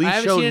seen, she at least I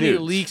haven't show seen any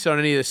nudes? leaks on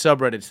any of the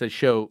subreddits that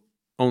show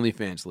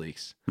OnlyFans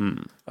leaks.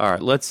 All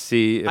right, let's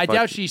see. If I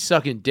doubt she's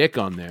sucking dick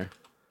on there.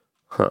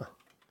 Huh.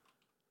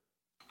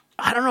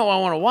 I don't know. I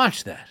want to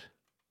watch that.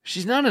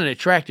 She's not an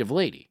attractive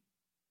lady.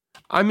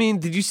 I mean,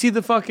 did you see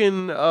the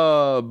fucking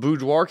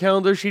boudoir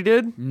calendar she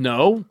did?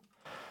 No.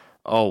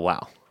 Oh,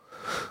 wow.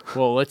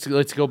 Well,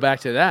 let's go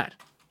back to that.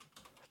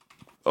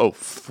 Oh,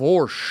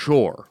 for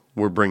sure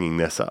we're bringing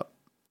this up.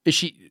 Is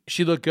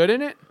she look good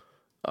in it?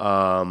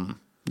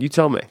 You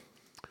tell me.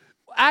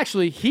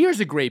 Actually,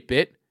 here's a great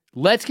bit.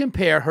 Let's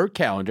compare her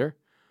calendar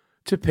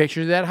to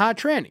pictures of that hot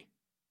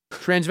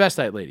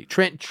transvestite lady,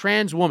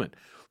 trans woman.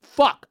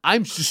 Fuck,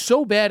 I'm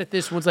so bad at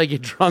this once I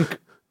get drunk.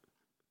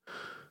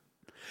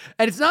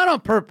 And it's not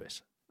on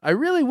purpose. I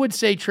really would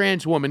say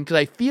trans woman because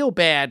I feel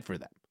bad for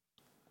them.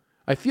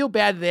 I feel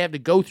bad that they have to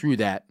go through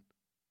that.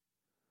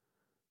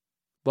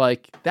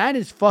 Like, that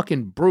is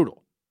fucking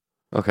brutal.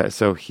 Okay,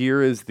 so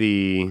here is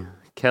the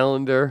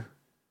calendar.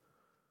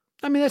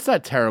 I mean, that's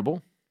not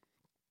terrible.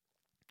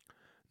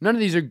 None of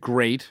these are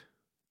great.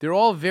 They're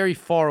all very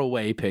far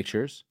away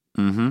pictures.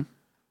 Mm-hmm.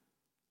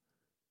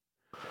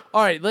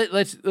 All right,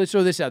 let's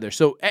throw this out there.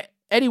 So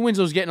Eddie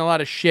Winslow's getting a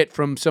lot of shit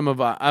from some of,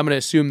 I'm going to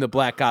assume, the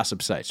black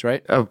gossip sites,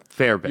 right? A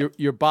fair bit.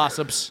 Your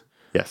Bossops,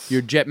 Yes.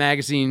 your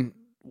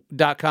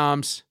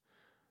JetMagazine.coms.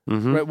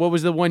 Mm-hmm. Right, what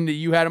was the one that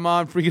you had him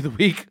on, Freak of the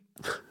Week?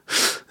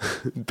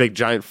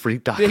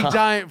 BigGiantFreak.com. Big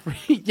Giant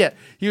Freak. Yeah,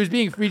 he was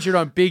being featured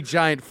on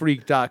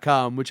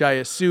BigGiantFreak.com, which I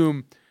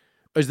assume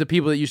is the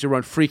people that used to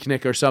run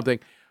Freaknik or something.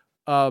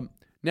 Now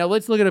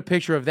let's look at a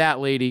picture of that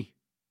lady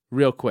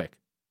real quick.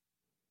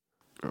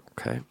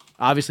 Okay.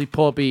 Obviously,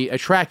 pull up the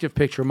attractive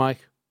picture,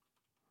 Mike.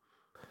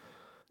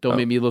 Don't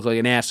make me look like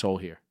an asshole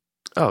here.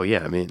 Oh,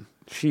 yeah, I mean,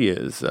 she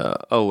is...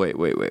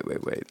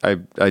 wait.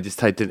 I just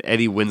typed in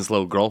Eddie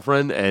Winslow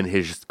girlfriend, and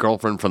his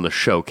girlfriend from the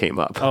show came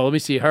up. Oh, let me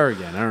see her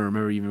again. I don't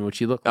remember even what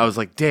she looked like. I was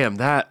like, damn,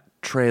 that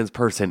trans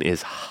person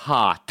is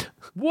hot.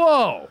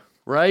 Whoa!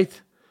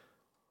 Right?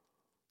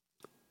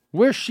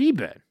 Where's she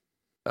been?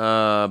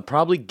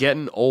 Probably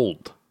getting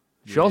old.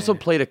 She also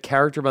played a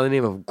character by the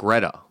name of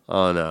Greta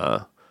on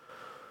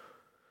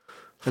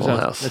Full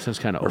House. That sounds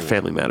kind of or old.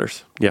 Family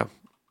Matters. Yeah.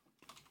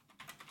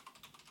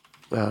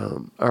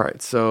 All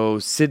right. So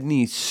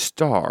Sydney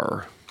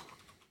Starr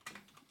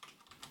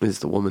is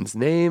the woman's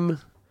name,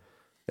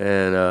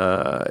 and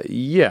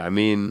I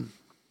mean,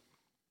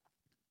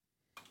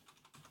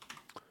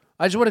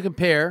 I just want to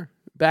compare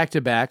back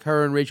to back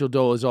her and Rachel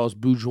Dolezal's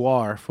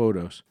boudoir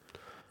photos,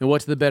 and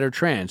what's the better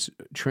trans?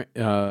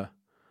 Oh,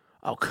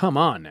 come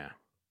on now.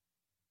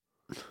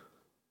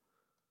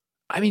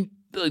 I mean,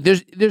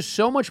 there's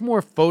so much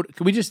more photo.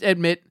 Can we just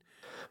admit?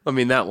 I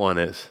mean, that one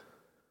is.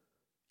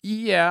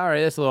 Yeah, all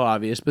right, that's a little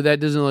obvious, but that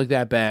doesn't look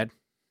that bad.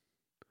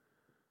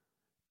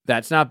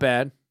 That's not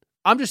bad.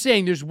 I'm just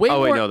saying there's way more.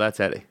 Oh, wait, no, that's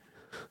Eddie.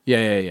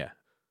 Yeah.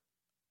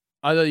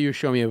 I thought you were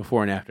showing me a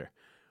before and after.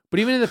 But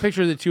even in the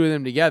picture of the two of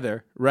them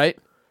together, right?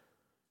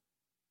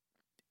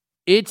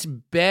 It's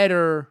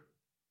better.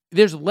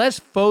 There's less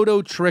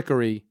photo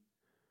trickery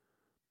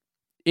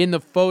in the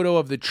photo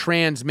of the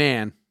trans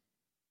man.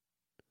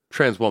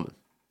 Trans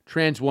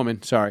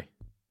woman, sorry.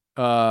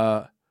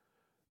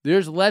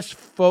 There's less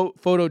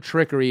photo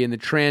trickery in the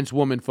trans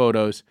woman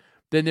photos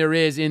than there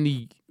is in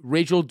the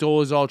Rachel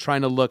Dolezal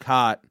trying to look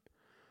hot.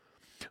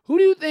 Who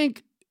do you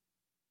think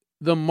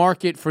the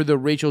market for the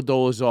Rachel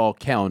Dolezal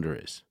calendar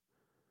is?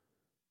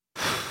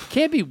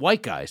 Can't be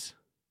white guys.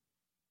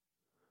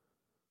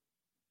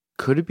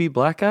 Could it be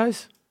black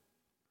guys?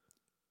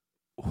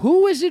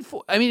 Who is it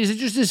for? I mean, is it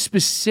just a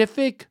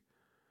specific?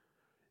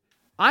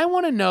 I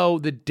want to know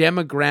the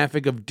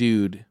demographic of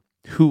dude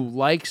who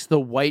likes the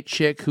white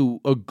chick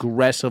who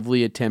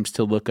aggressively attempts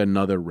to look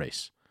another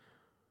race.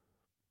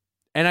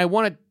 And I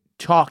want to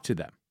talk to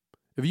them.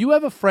 If you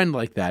have a friend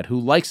like that who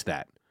likes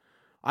that,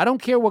 I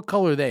don't care what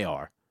color they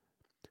are,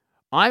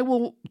 I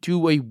will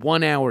do a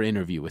 1-hour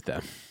interview with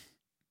them.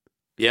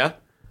 Yeah?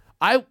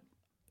 I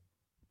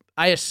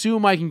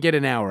assume I can get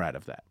an hour out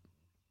of that.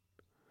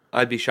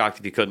 I'd be shocked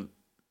if you couldn't.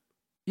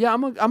 Yeah,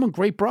 I'm a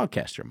great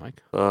broadcaster,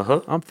 Mike.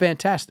 Uh-huh. I'm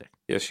fantastic.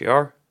 Yes, you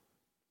are.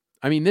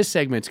 I mean, this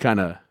segment's kind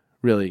of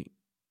really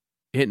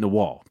hitting the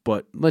wall,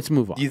 but let's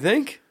move on. You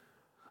think?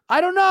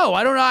 I don't know.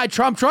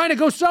 I'm trying to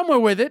go somewhere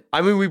with it.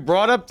 I mean, we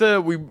brought up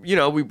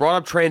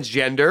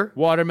transgender.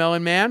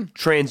 Watermelon Man.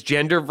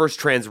 Transgender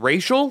versus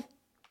transracial.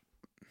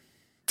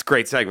 It's a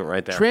great segment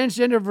right there.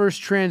 Transgender versus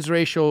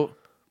transracial.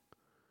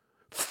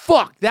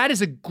 Fuck, that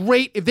is a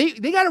great... If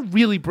they got to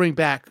really bring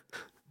back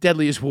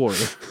Deadliest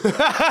Warrior. We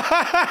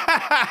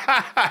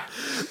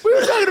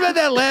were talking about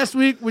that last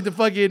week with the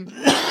fucking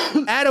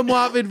Adam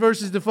Watman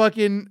versus the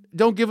fucking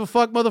Don't Give a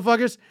Fuck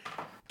motherfuckers.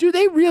 Dude,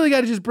 they really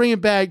got to just bring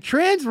it back.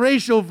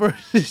 Transracial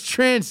versus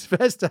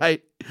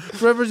transvestite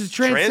versus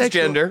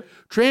transsexual.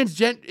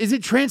 Transgender. Is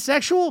it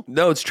transsexual?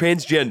 No, it's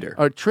transgender.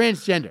 Or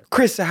transgender.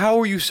 Chris, how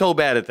are you so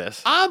bad at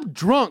this? I'm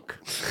drunk.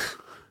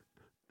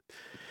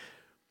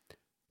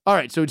 All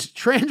right, so it's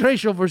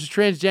transracial versus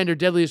transgender,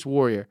 Deadliest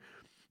Warrior.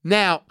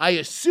 Now, I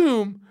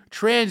assume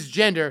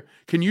transgender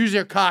can use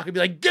their cock and be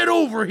like, get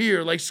over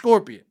here, like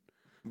Scorpion.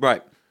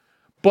 Right.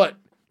 But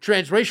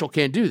transracial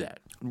can't do that.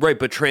 Right,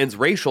 but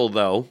transracial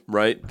though,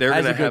 right? They're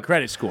That's gonna a good have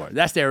credit score.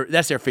 That's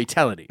their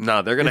fatality.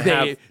 No, they're gonna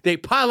have they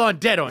pile on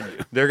dead on you.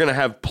 They're gonna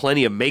have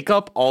plenty of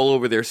makeup all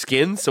over their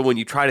skin. So when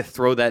you try to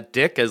throw that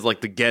dick as like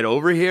the get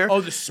over here,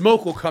 Oh, the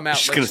smoke will come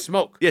out like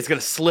smoke. Yeah, it's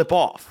gonna slip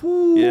off.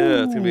 Ooh.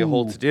 Yeah, it's gonna be a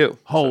whole to do.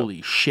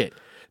 Holy shit.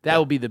 That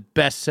will be the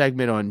best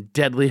segment on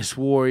Deadliest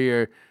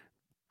Warrior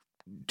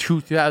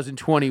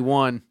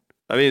 2021.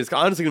 I mean, it's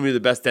honestly going to be the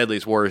best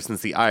Deadliest Warrior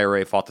since the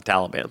IRA fought the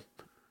Taliban.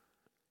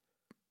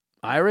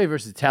 IRA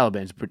versus the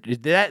Taliban.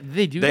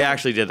 They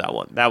actually did that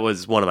one. That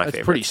was one of my favorites.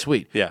 That's pretty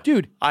sweet. Yeah.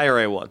 Dude.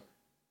 IRA won.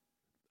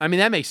 I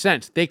mean, that makes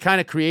sense. They kind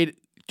of created...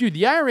 Dude,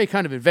 the IRA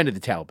kind of invented the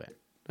Taliban.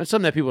 That's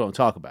something that people don't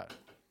talk about.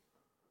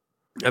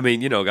 I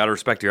mean, got to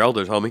respect your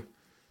elders, homie.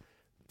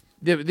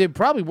 They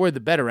probably were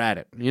the better at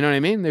it. You know what I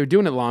mean? They were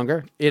doing it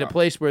longer in a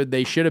place where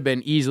they should have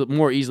been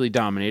more easily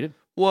dominated.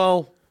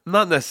 Well,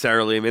 not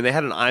necessarily. I mean, they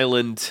had an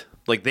island...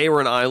 Like, they were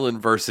an island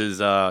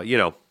versus,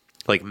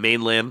 like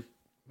mainland.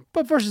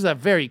 But versus a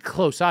very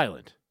close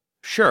island.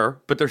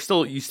 Sure, but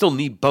you still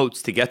need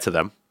boats to get to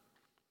them.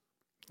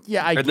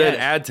 Yeah, I guess. And then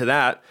add to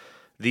that,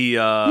 you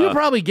could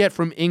probably get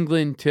from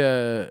England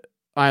to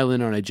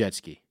Ireland on a jet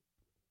ski.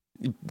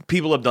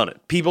 People have done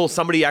it.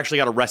 Somebody actually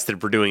got arrested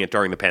for doing it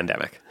during the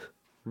pandemic.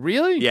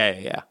 Really?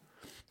 Yeah.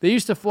 They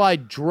used to fly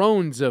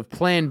drones of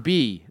Plan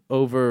B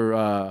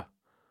over...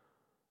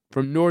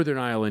 from Northern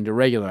Ireland to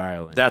regular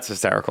Ireland. That's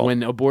hysterical.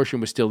 When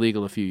abortion was still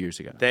legal a few years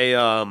ago. They,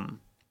 I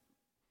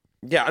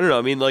don't know.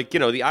 I mean,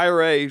 the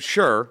IRA,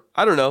 sure.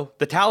 I don't know.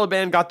 The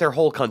Taliban got their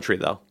whole country,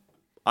 though.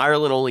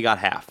 Ireland only got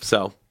half,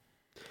 so.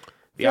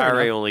 The Fair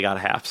IRA enough. only got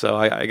half, so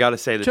I got to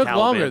say the Took Taliban.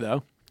 longer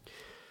though.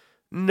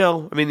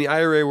 No, I mean the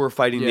IRA were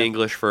fighting Yeah. the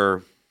English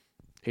for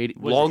 80,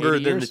 was it longer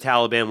 80 than years? the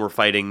Taliban were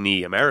fighting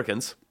the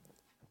Americans.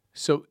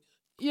 So,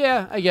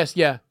 yeah, I guess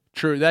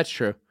true. That's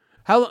true.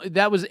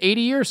 That was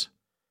 80 years.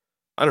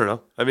 I don't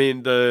know. I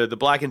mean the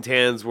black and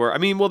tans were. I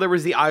mean, well, there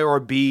was the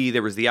IRB,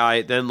 there was the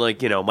then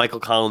Michael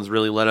Collins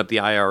really led up the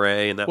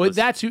IRA, and that Well, was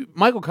that's who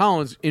Michael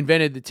Collins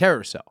invented the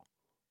terror cell.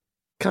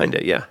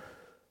 kinda yeah.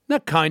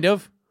 Not kind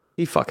of.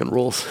 He fucking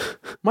rules.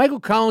 Michael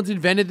Collins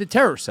invented the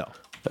terror cell.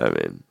 I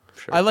mean,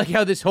 sure. I like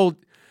how this whole.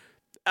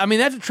 I mean,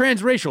 that's a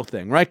transracial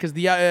thing, right? Because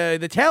the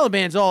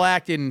Taliban's all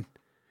acting.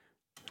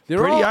 They're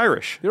Pretty all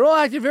Irish. They're all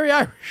acting very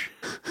Irish.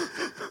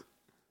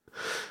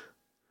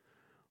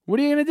 What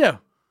are you gonna do?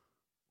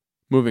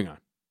 Moving on.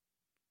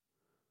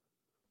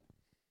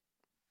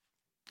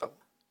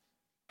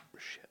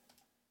 Shit.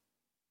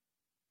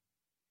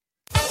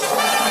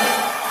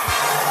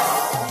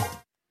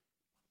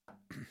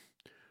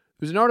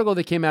 There's an article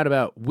that came out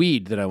about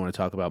weed that I want to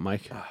talk about,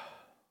 Mike.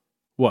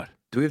 What?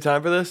 Do we have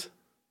time for this?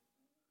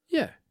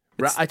 Yeah.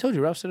 I told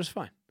you, Ralph said it's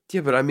fine.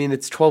 Yeah, but I mean,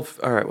 it's 12.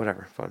 All right,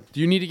 whatever. Fine.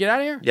 Do you need to get out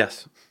of here?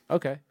 Yes.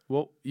 Okay.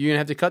 Well, you're going to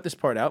have to cut this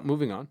part out.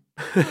 Moving on.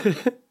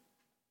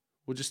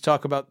 We'll just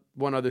talk about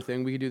one other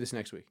thing. We can do this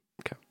next week.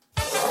 Okay.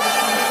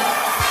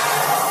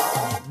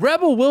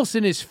 Rebel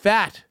Wilson is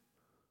fat.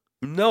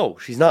 No,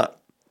 she's not.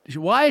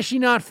 Why is she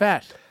not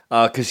fat?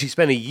 Because she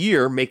spent a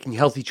year making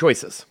healthy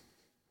choices.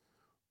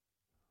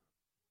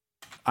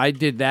 I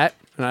did that,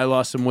 and I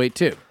lost some weight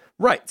too.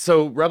 Right.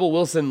 So Rebel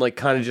Wilson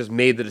kind of just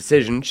made the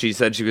decision. She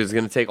said she was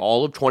going to take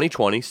all of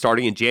 2020,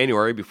 starting in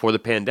January before the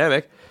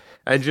pandemic,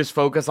 and just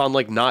focus on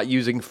not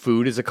using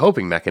food as a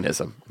coping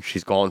mechanism.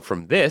 She's gone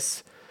from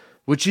this,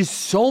 which is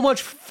so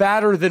much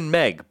fatter than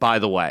Meg, by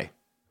the way.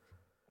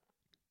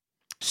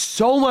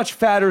 So much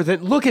fatter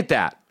than, look at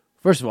that.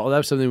 First of all, that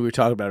was something we were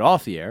talking about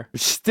off the air.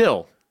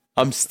 Still,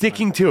 I'm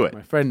sticking to it.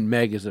 My friend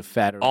Meg is a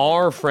fatter.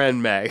 Our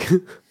friend Meg.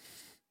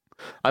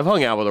 I've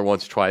hung out with her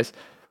once or twice,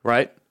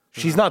 right?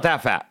 She's not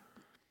that fat.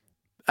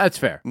 That's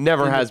fair.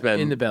 Never has been.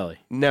 In the belly.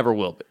 Never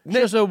will be.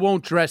 She also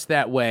won't dress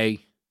that way.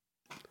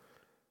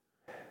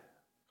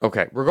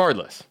 Okay,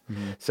 regardless.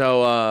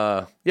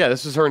 So,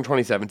 this was her in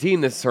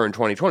 2017. This is her in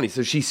 2020.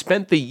 So she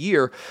spent the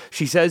year.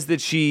 She says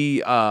that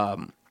she,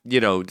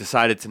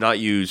 decided to not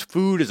use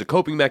food as a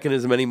coping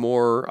mechanism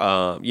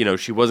anymore.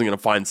 She wasn't going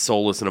to find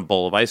solace in a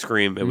bowl of ice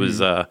cream. It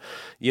was,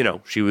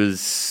 she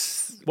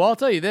was. Well, I'll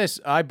tell you this.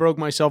 I broke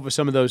myself with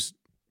some of those.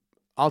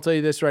 I'll tell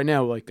you this right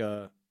now.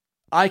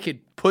 I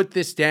could put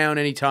this down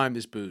anytime,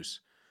 this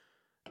booze.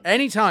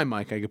 Anytime,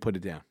 Mike, I could put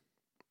it down.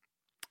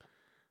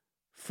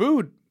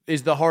 Food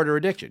is the harder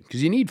addiction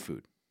because you need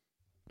food.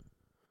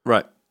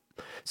 Right.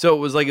 So it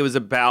was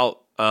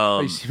about.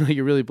 You seem like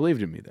you really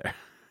believed in me there.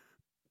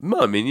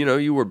 I mean,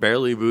 you were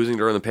barely boozing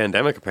during the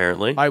pandemic,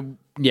 apparently.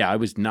 I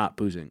was not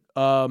boozing.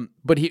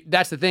 But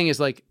that's the thing is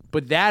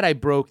but that I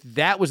broke.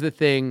 That was the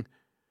thing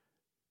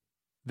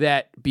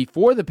that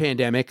before the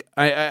pandemic,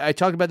 I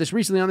talked about this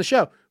recently on the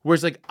show, where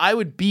it's I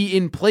would be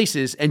in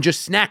places and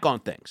just snack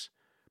on things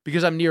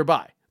because I'm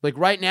nearby.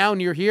 Right now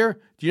near here,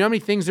 do you know how many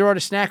things there are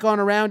to snack on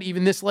around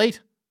even this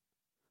late?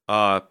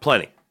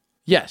 Plenty.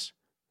 Yes.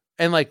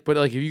 And but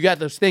if you got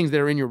those things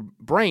that are in your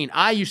brain,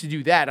 I used to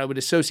do that. I would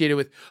associate it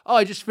with,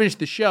 I just finished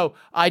the show.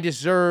 I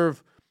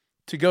deserve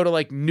to go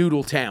to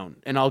Noodle Town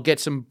and I'll get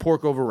some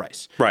pork over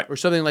rice. Right. Or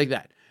something like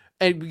that.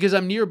 And because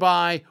I'm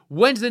nearby,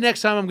 when's the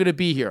next time I'm going to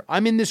be here?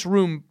 I'm in this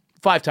room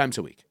 5 times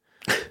a week.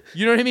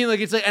 You know what I mean?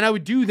 And I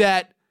would do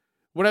that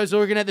when I was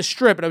working at the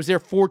Strip and I was there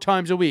 4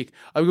 times a week.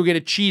 I would go get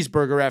a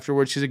cheeseburger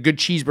afterwards because a good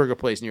cheeseburger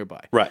place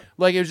nearby. Right.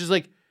 It was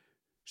just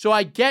so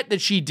I get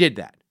that she did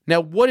that. Now,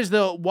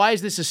 why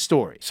is this a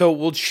story? So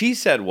what she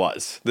said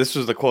this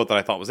was the quote that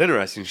I thought was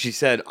interesting. She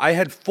said, I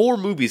had 4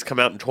 movies come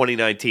out in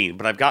 2019,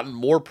 but I've gotten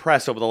more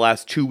press over the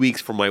last 2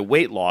 weeks for my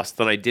weight loss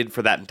than I did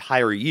for that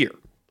entire year.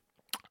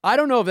 I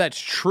don't know if that's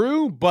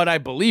true, but I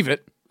believe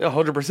it.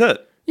 100%.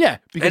 Yeah.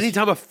 Because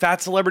Anytime a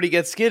fat celebrity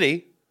gets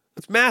skinny,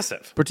 it's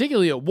massive.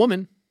 particularly a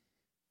woman.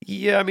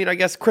 Yeah, I mean, I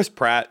guess Chris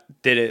Pratt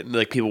did it,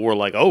 and people were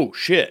like, oh,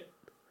 shit.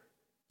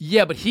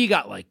 Yeah, but he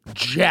got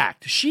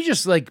jacked. She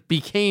just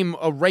became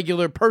a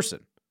regular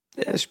person.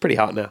 Yeah, it's pretty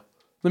hot now.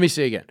 Let me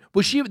say again.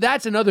 Well,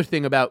 that's another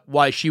thing about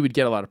why she would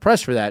get a lot of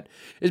press for that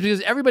is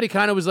because everybody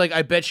kind of was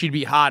I bet she'd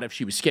be hot if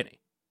she was skinny.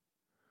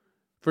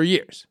 For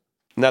years.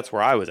 And that's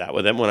where I was at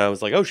with him when I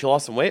was like, oh, she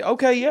lost some weight?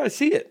 Okay, yeah, I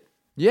see it.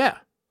 Yeah.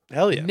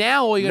 Hell yeah.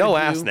 Now all you gotta no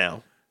do, ass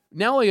now.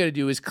 Now all you got to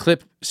do is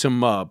clip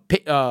some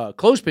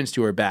clothespins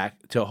to her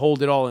back to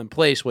hold it all in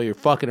place while you're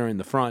fucking her in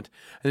the front.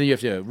 And then you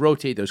have to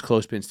rotate those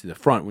clothespins to the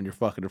front when you're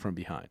fucking her from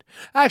behind.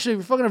 Actually, if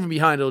you're fucking her from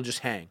behind, it'll just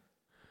hang.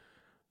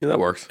 Yeah, that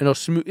works. And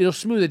it'll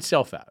smooth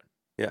itself out.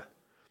 Yeah.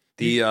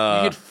 You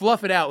could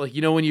fluff it out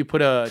when you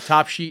put a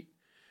top sheet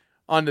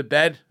on the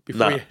bed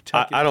before you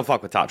tuck it. I don't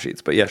fuck with top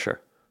sheets, but yeah, sure.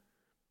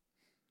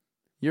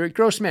 You're a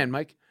gross man,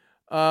 Mike.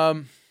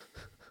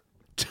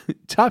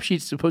 Top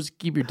sheet's supposed to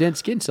keep your dead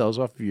skin cells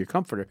off of your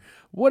comforter.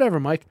 Whatever,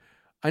 Mike.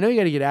 I know you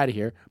got to get out of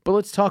here, but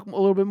let's talk a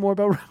little bit more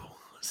about Rebel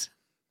Wilson.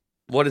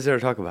 What is there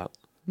to talk about?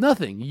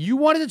 Nothing. You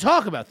wanted to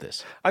talk about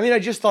this. I mean, I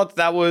just thought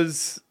that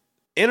was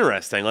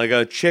interesting. Like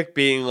a chick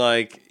being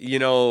like,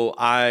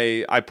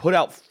 I put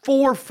out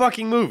 4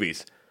 fucking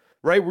movies,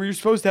 right? Where you're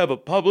supposed to have a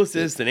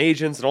publicist and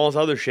agents and all this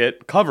other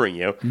shit covering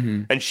you.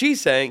 Mm-hmm. And she's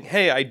saying,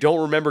 hey, I don't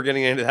remember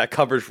getting into that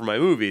coverage for my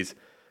movies,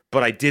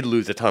 but I did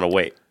lose a ton of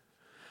weight.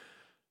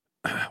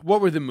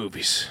 What were the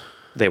movies?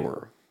 They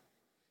were.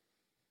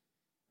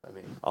 I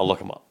mean, I'll look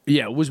them up.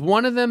 Yeah, was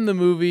one of them the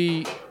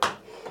movie,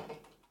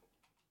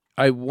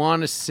 I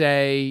want to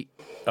say,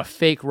 a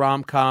fake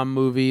rom-com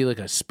movie, like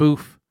a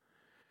spoof?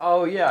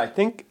 Oh, yeah, I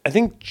think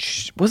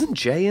wasn't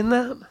Jay in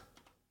that?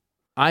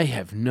 I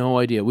have no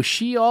idea. Was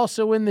she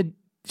also in the,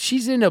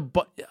 she's in a,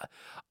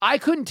 I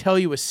couldn't tell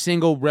you a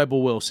single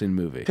Rebel Wilson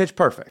movie. Pitch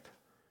Perfect.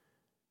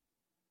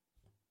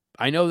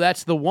 I know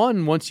that's the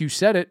one once you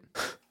said it.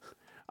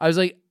 I was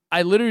like,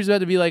 I literally was about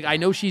to be like, I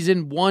know she's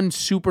in one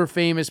super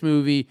famous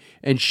movie,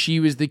 and she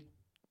was the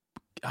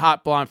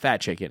hot blonde fat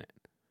chick in it.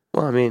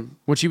 Well, I mean,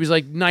 when she was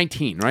like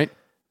 19, right?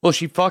 Well,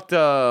 she fucked,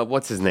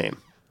 what's his name?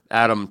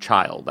 Adam,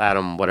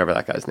 whatever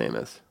that guy's name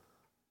is.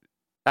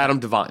 Adam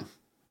Devine.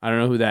 I don't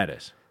know who that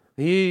is.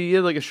 He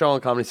had like a show on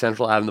Comedy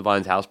Central, Adam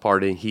Devine's House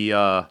Party. He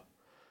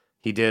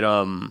did,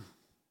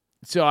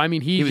 So, I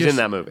mean, he was in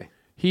that movie.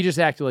 He just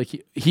acted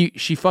like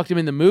she fucked him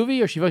in the movie,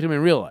 or she fucked him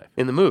in real life?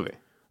 In the movie.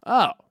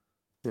 Oh.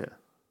 Yeah.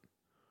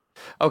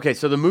 Okay,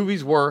 so the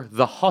movies were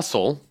The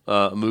Hustle,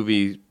 a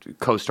movie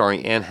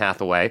co-starring Anne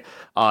Hathaway.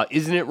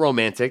 Isn't It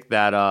Romantic,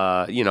 that,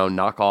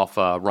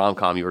 knockoff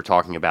rom-com you were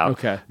talking about.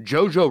 Okay.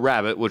 Jojo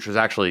Rabbit, which was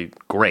actually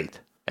great.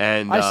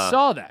 And I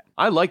saw that.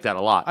 I liked that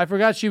a lot. I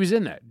forgot she was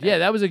in that. Yeah,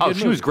 that was a good movie.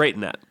 She was great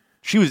in that.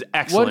 She was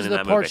excellent in that movie.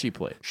 What is the part she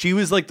played? She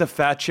was like the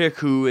fat chick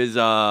who is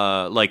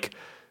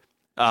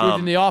she was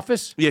in The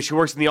Office? Yeah, she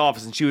works in The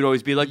Office, and she would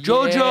always be like,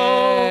 Jojo!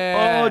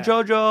 Yeah. Oh,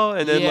 Jojo!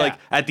 And then, like,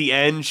 at the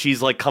end,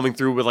 she's, like, coming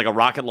through with, like, a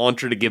rocket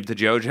launcher to give to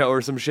Jojo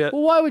or some shit.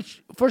 Well, why would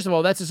first of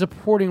all, that's a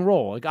supporting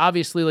role. Like,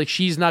 obviously, like,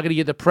 she's not going to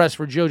get the press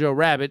for Jojo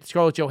Rabbit.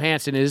 Scarlett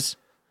Johansson is.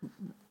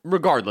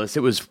 Regardless,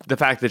 it was the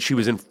fact that she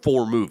was in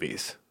 4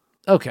 movies.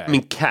 Okay. I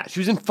mean, Cats.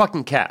 She was in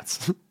fucking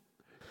Cats.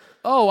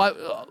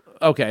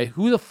 Okay.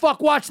 Who the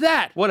fuck watched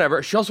that?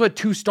 Whatever. She also had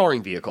 2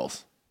 starring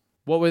vehicles.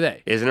 What were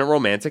they? Isn't It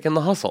Romantic and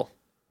The Hustle?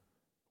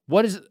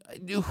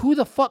 Who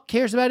the fuck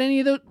cares about any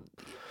of those?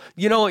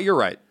 You know what? You're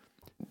right.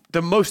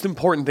 The most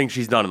important thing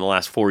she's done in the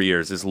last 4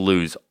 years is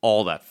lose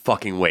all that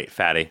fucking weight,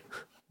 fatty.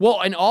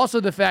 Well, and also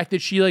the fact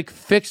that she, like,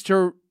 fixed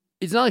her.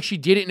 It's not like she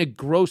did it in a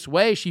gross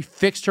way. She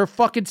fixed her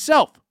fucking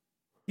self.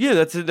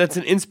 Yeah, that's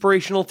an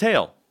inspirational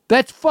tale.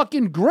 That's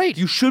fucking great.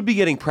 You should be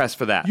getting press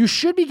for that. You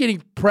should be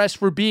getting press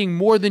for being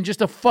more than just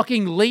a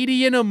fucking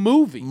lady in a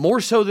movie.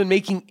 More so than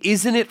making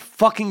Isn't It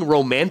Fucking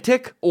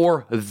Romantic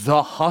or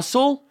The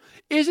Hustle?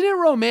 Isn't It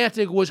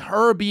Romantic was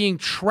her being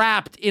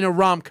trapped in a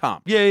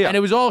rom-com. Yeah. And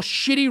it was all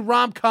shitty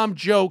rom-com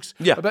jokes.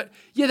 Yeah.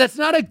 That's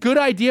not a good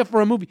idea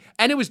for a movie.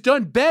 And it was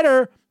done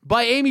better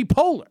by Amy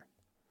Poehler.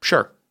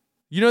 Sure.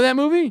 You know that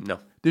movie? No.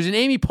 There's an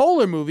Amy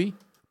Poehler movie.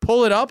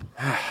 Pull it up.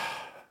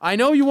 I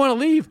know you want to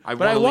leave,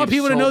 but I want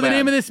people to know the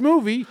name of this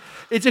movie.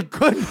 It's a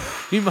good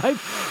movie, Mike.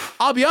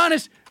 I'll be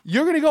honest.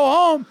 You're going to go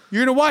home.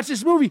 You're going to watch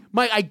this movie.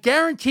 Mike, I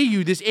guarantee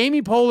you, this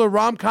Amy Poehler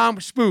rom-com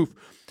spoof,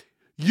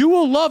 you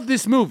will love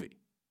this movie.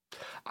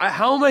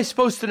 How am I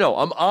supposed to know?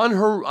 I'm on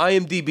her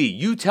IMDb.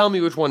 You tell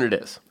me which one it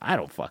is. I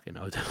don't fucking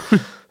know.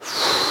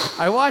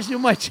 I watched it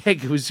with my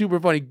chick. It was super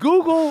funny.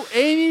 Google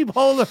Amy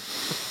Poehler.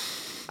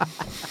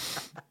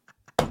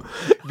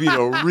 Being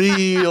a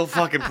real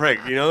fucking prick.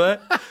 You know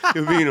that?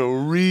 You're being a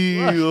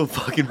real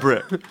fucking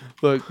prick.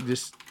 Look,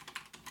 just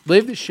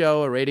leave the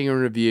show a rating and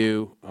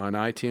review on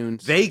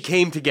iTunes. They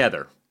came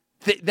together.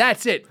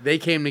 That's it. They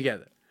came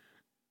together.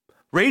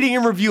 Rating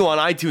and review on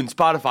iTunes,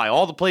 Spotify,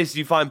 all the places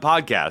you find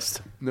podcasts.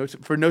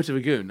 For Notes of a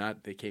Goon,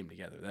 not They Came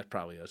Together. That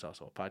probably is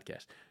also a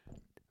podcast.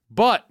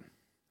 But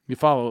you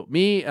follow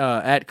me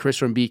at Chris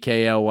from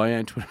BKLY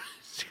on Twitter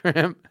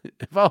and Instagram.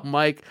 Follow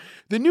Mike,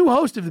 the new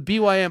host of the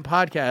BYM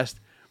podcast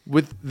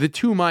with the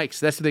 2 mics.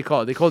 That's what they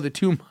call it. They call it the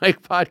 2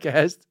 mic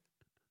podcast.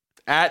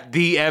 At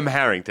DM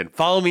Harrington.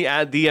 Follow me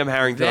at DM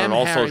Harrington on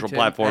all social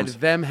platforms.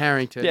 And Them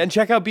Harrington. Yeah, and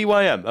check out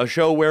BYM, a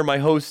show where my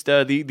host,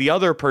 the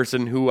other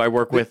person who I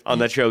work with on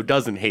that show,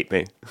 doesn't hate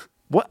me.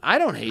 What? I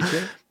don't hate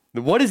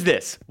you. What is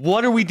this?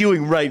 What are we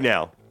doing right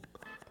now?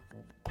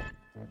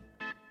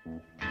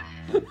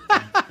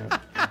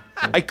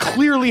 I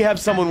clearly have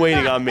someone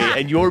waiting on me,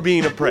 and you're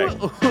being a prick.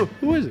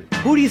 Who is it?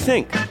 Who do you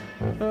think?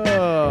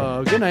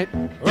 Good night.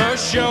 Well,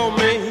 show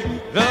me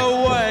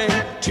the way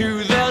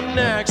to the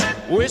next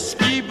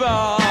whiskey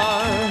bar.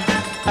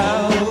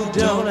 Oh,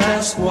 don't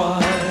ask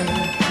why.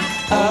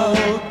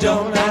 Oh,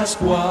 don't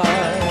ask why.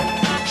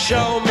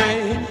 Show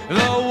me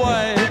the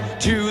way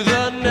to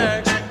the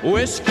next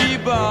whiskey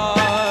bar.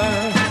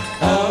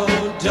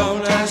 Oh,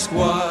 don't ask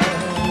why.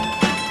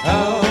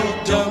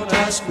 Oh, don't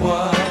ask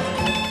why.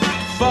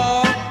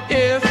 For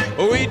if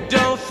we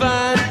don't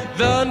find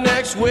the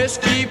next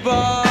whiskey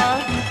bar,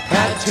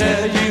 I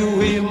tell you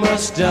we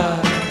must die.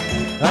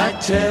 I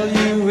tell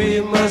you we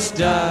must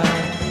die.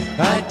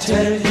 I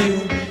tell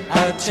you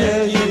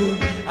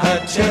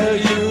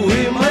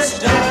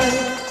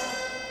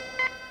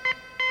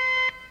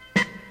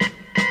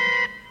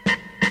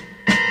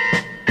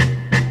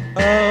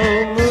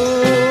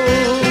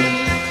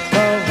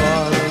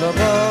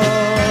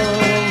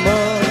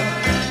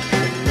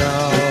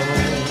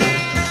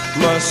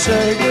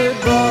say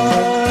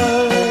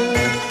goodbye.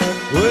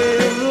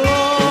 We've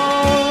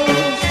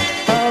lost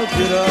our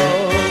good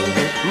old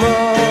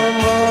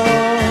mama.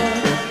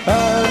 I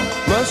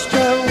must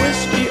have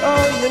whiskey,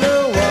 oh, you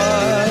know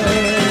why.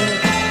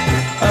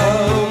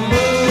 Oh,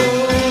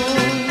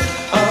 moon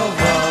of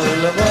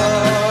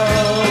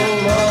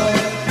Alabama,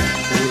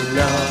 we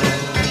now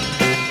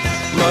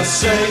must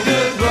say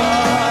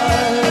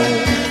goodbye.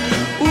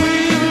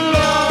 We've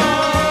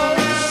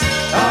lost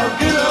our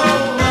good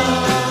old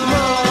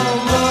mama.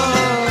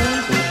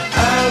 I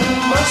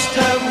must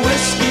have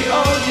whiskey,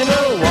 oh, you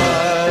know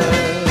why.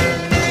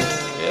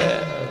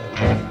 Yeah.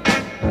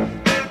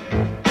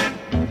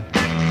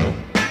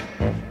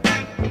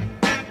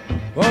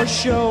 Oh,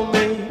 show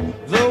me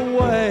the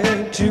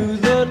way to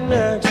the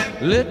next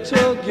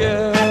little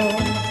girl.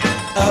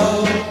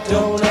 Oh,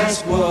 don't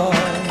ask why.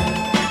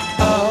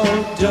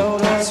 Oh,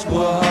 don't ask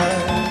why.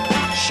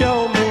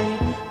 Show me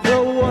the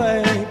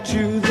way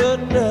to the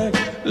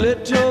next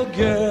little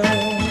girl.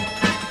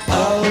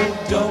 Oh,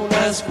 don't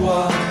ask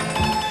why.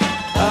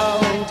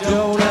 Oh,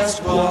 don't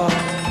ask why.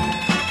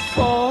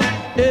 For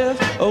if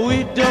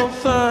we don't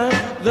find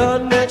the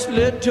next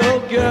little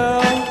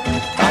girl,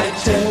 I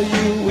tell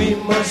you we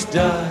must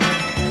die.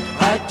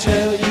 I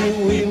tell you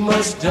we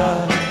must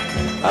die.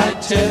 I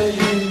tell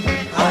you,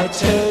 I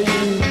tell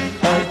you,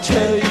 I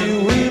tell you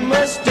we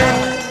must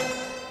die.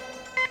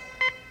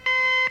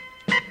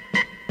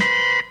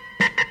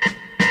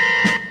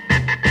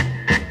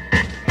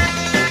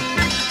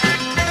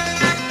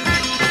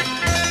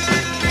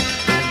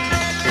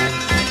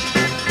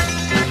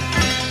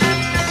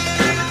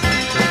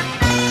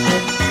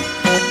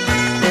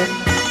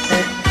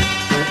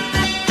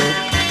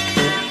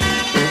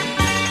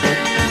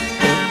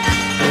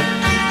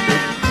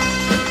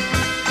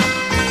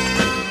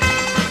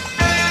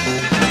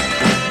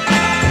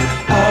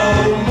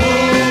 Oh,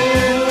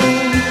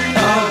 moon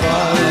of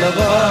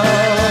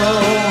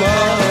Alabama,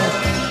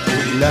 we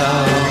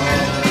now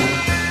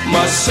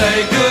must say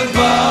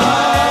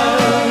goodbye.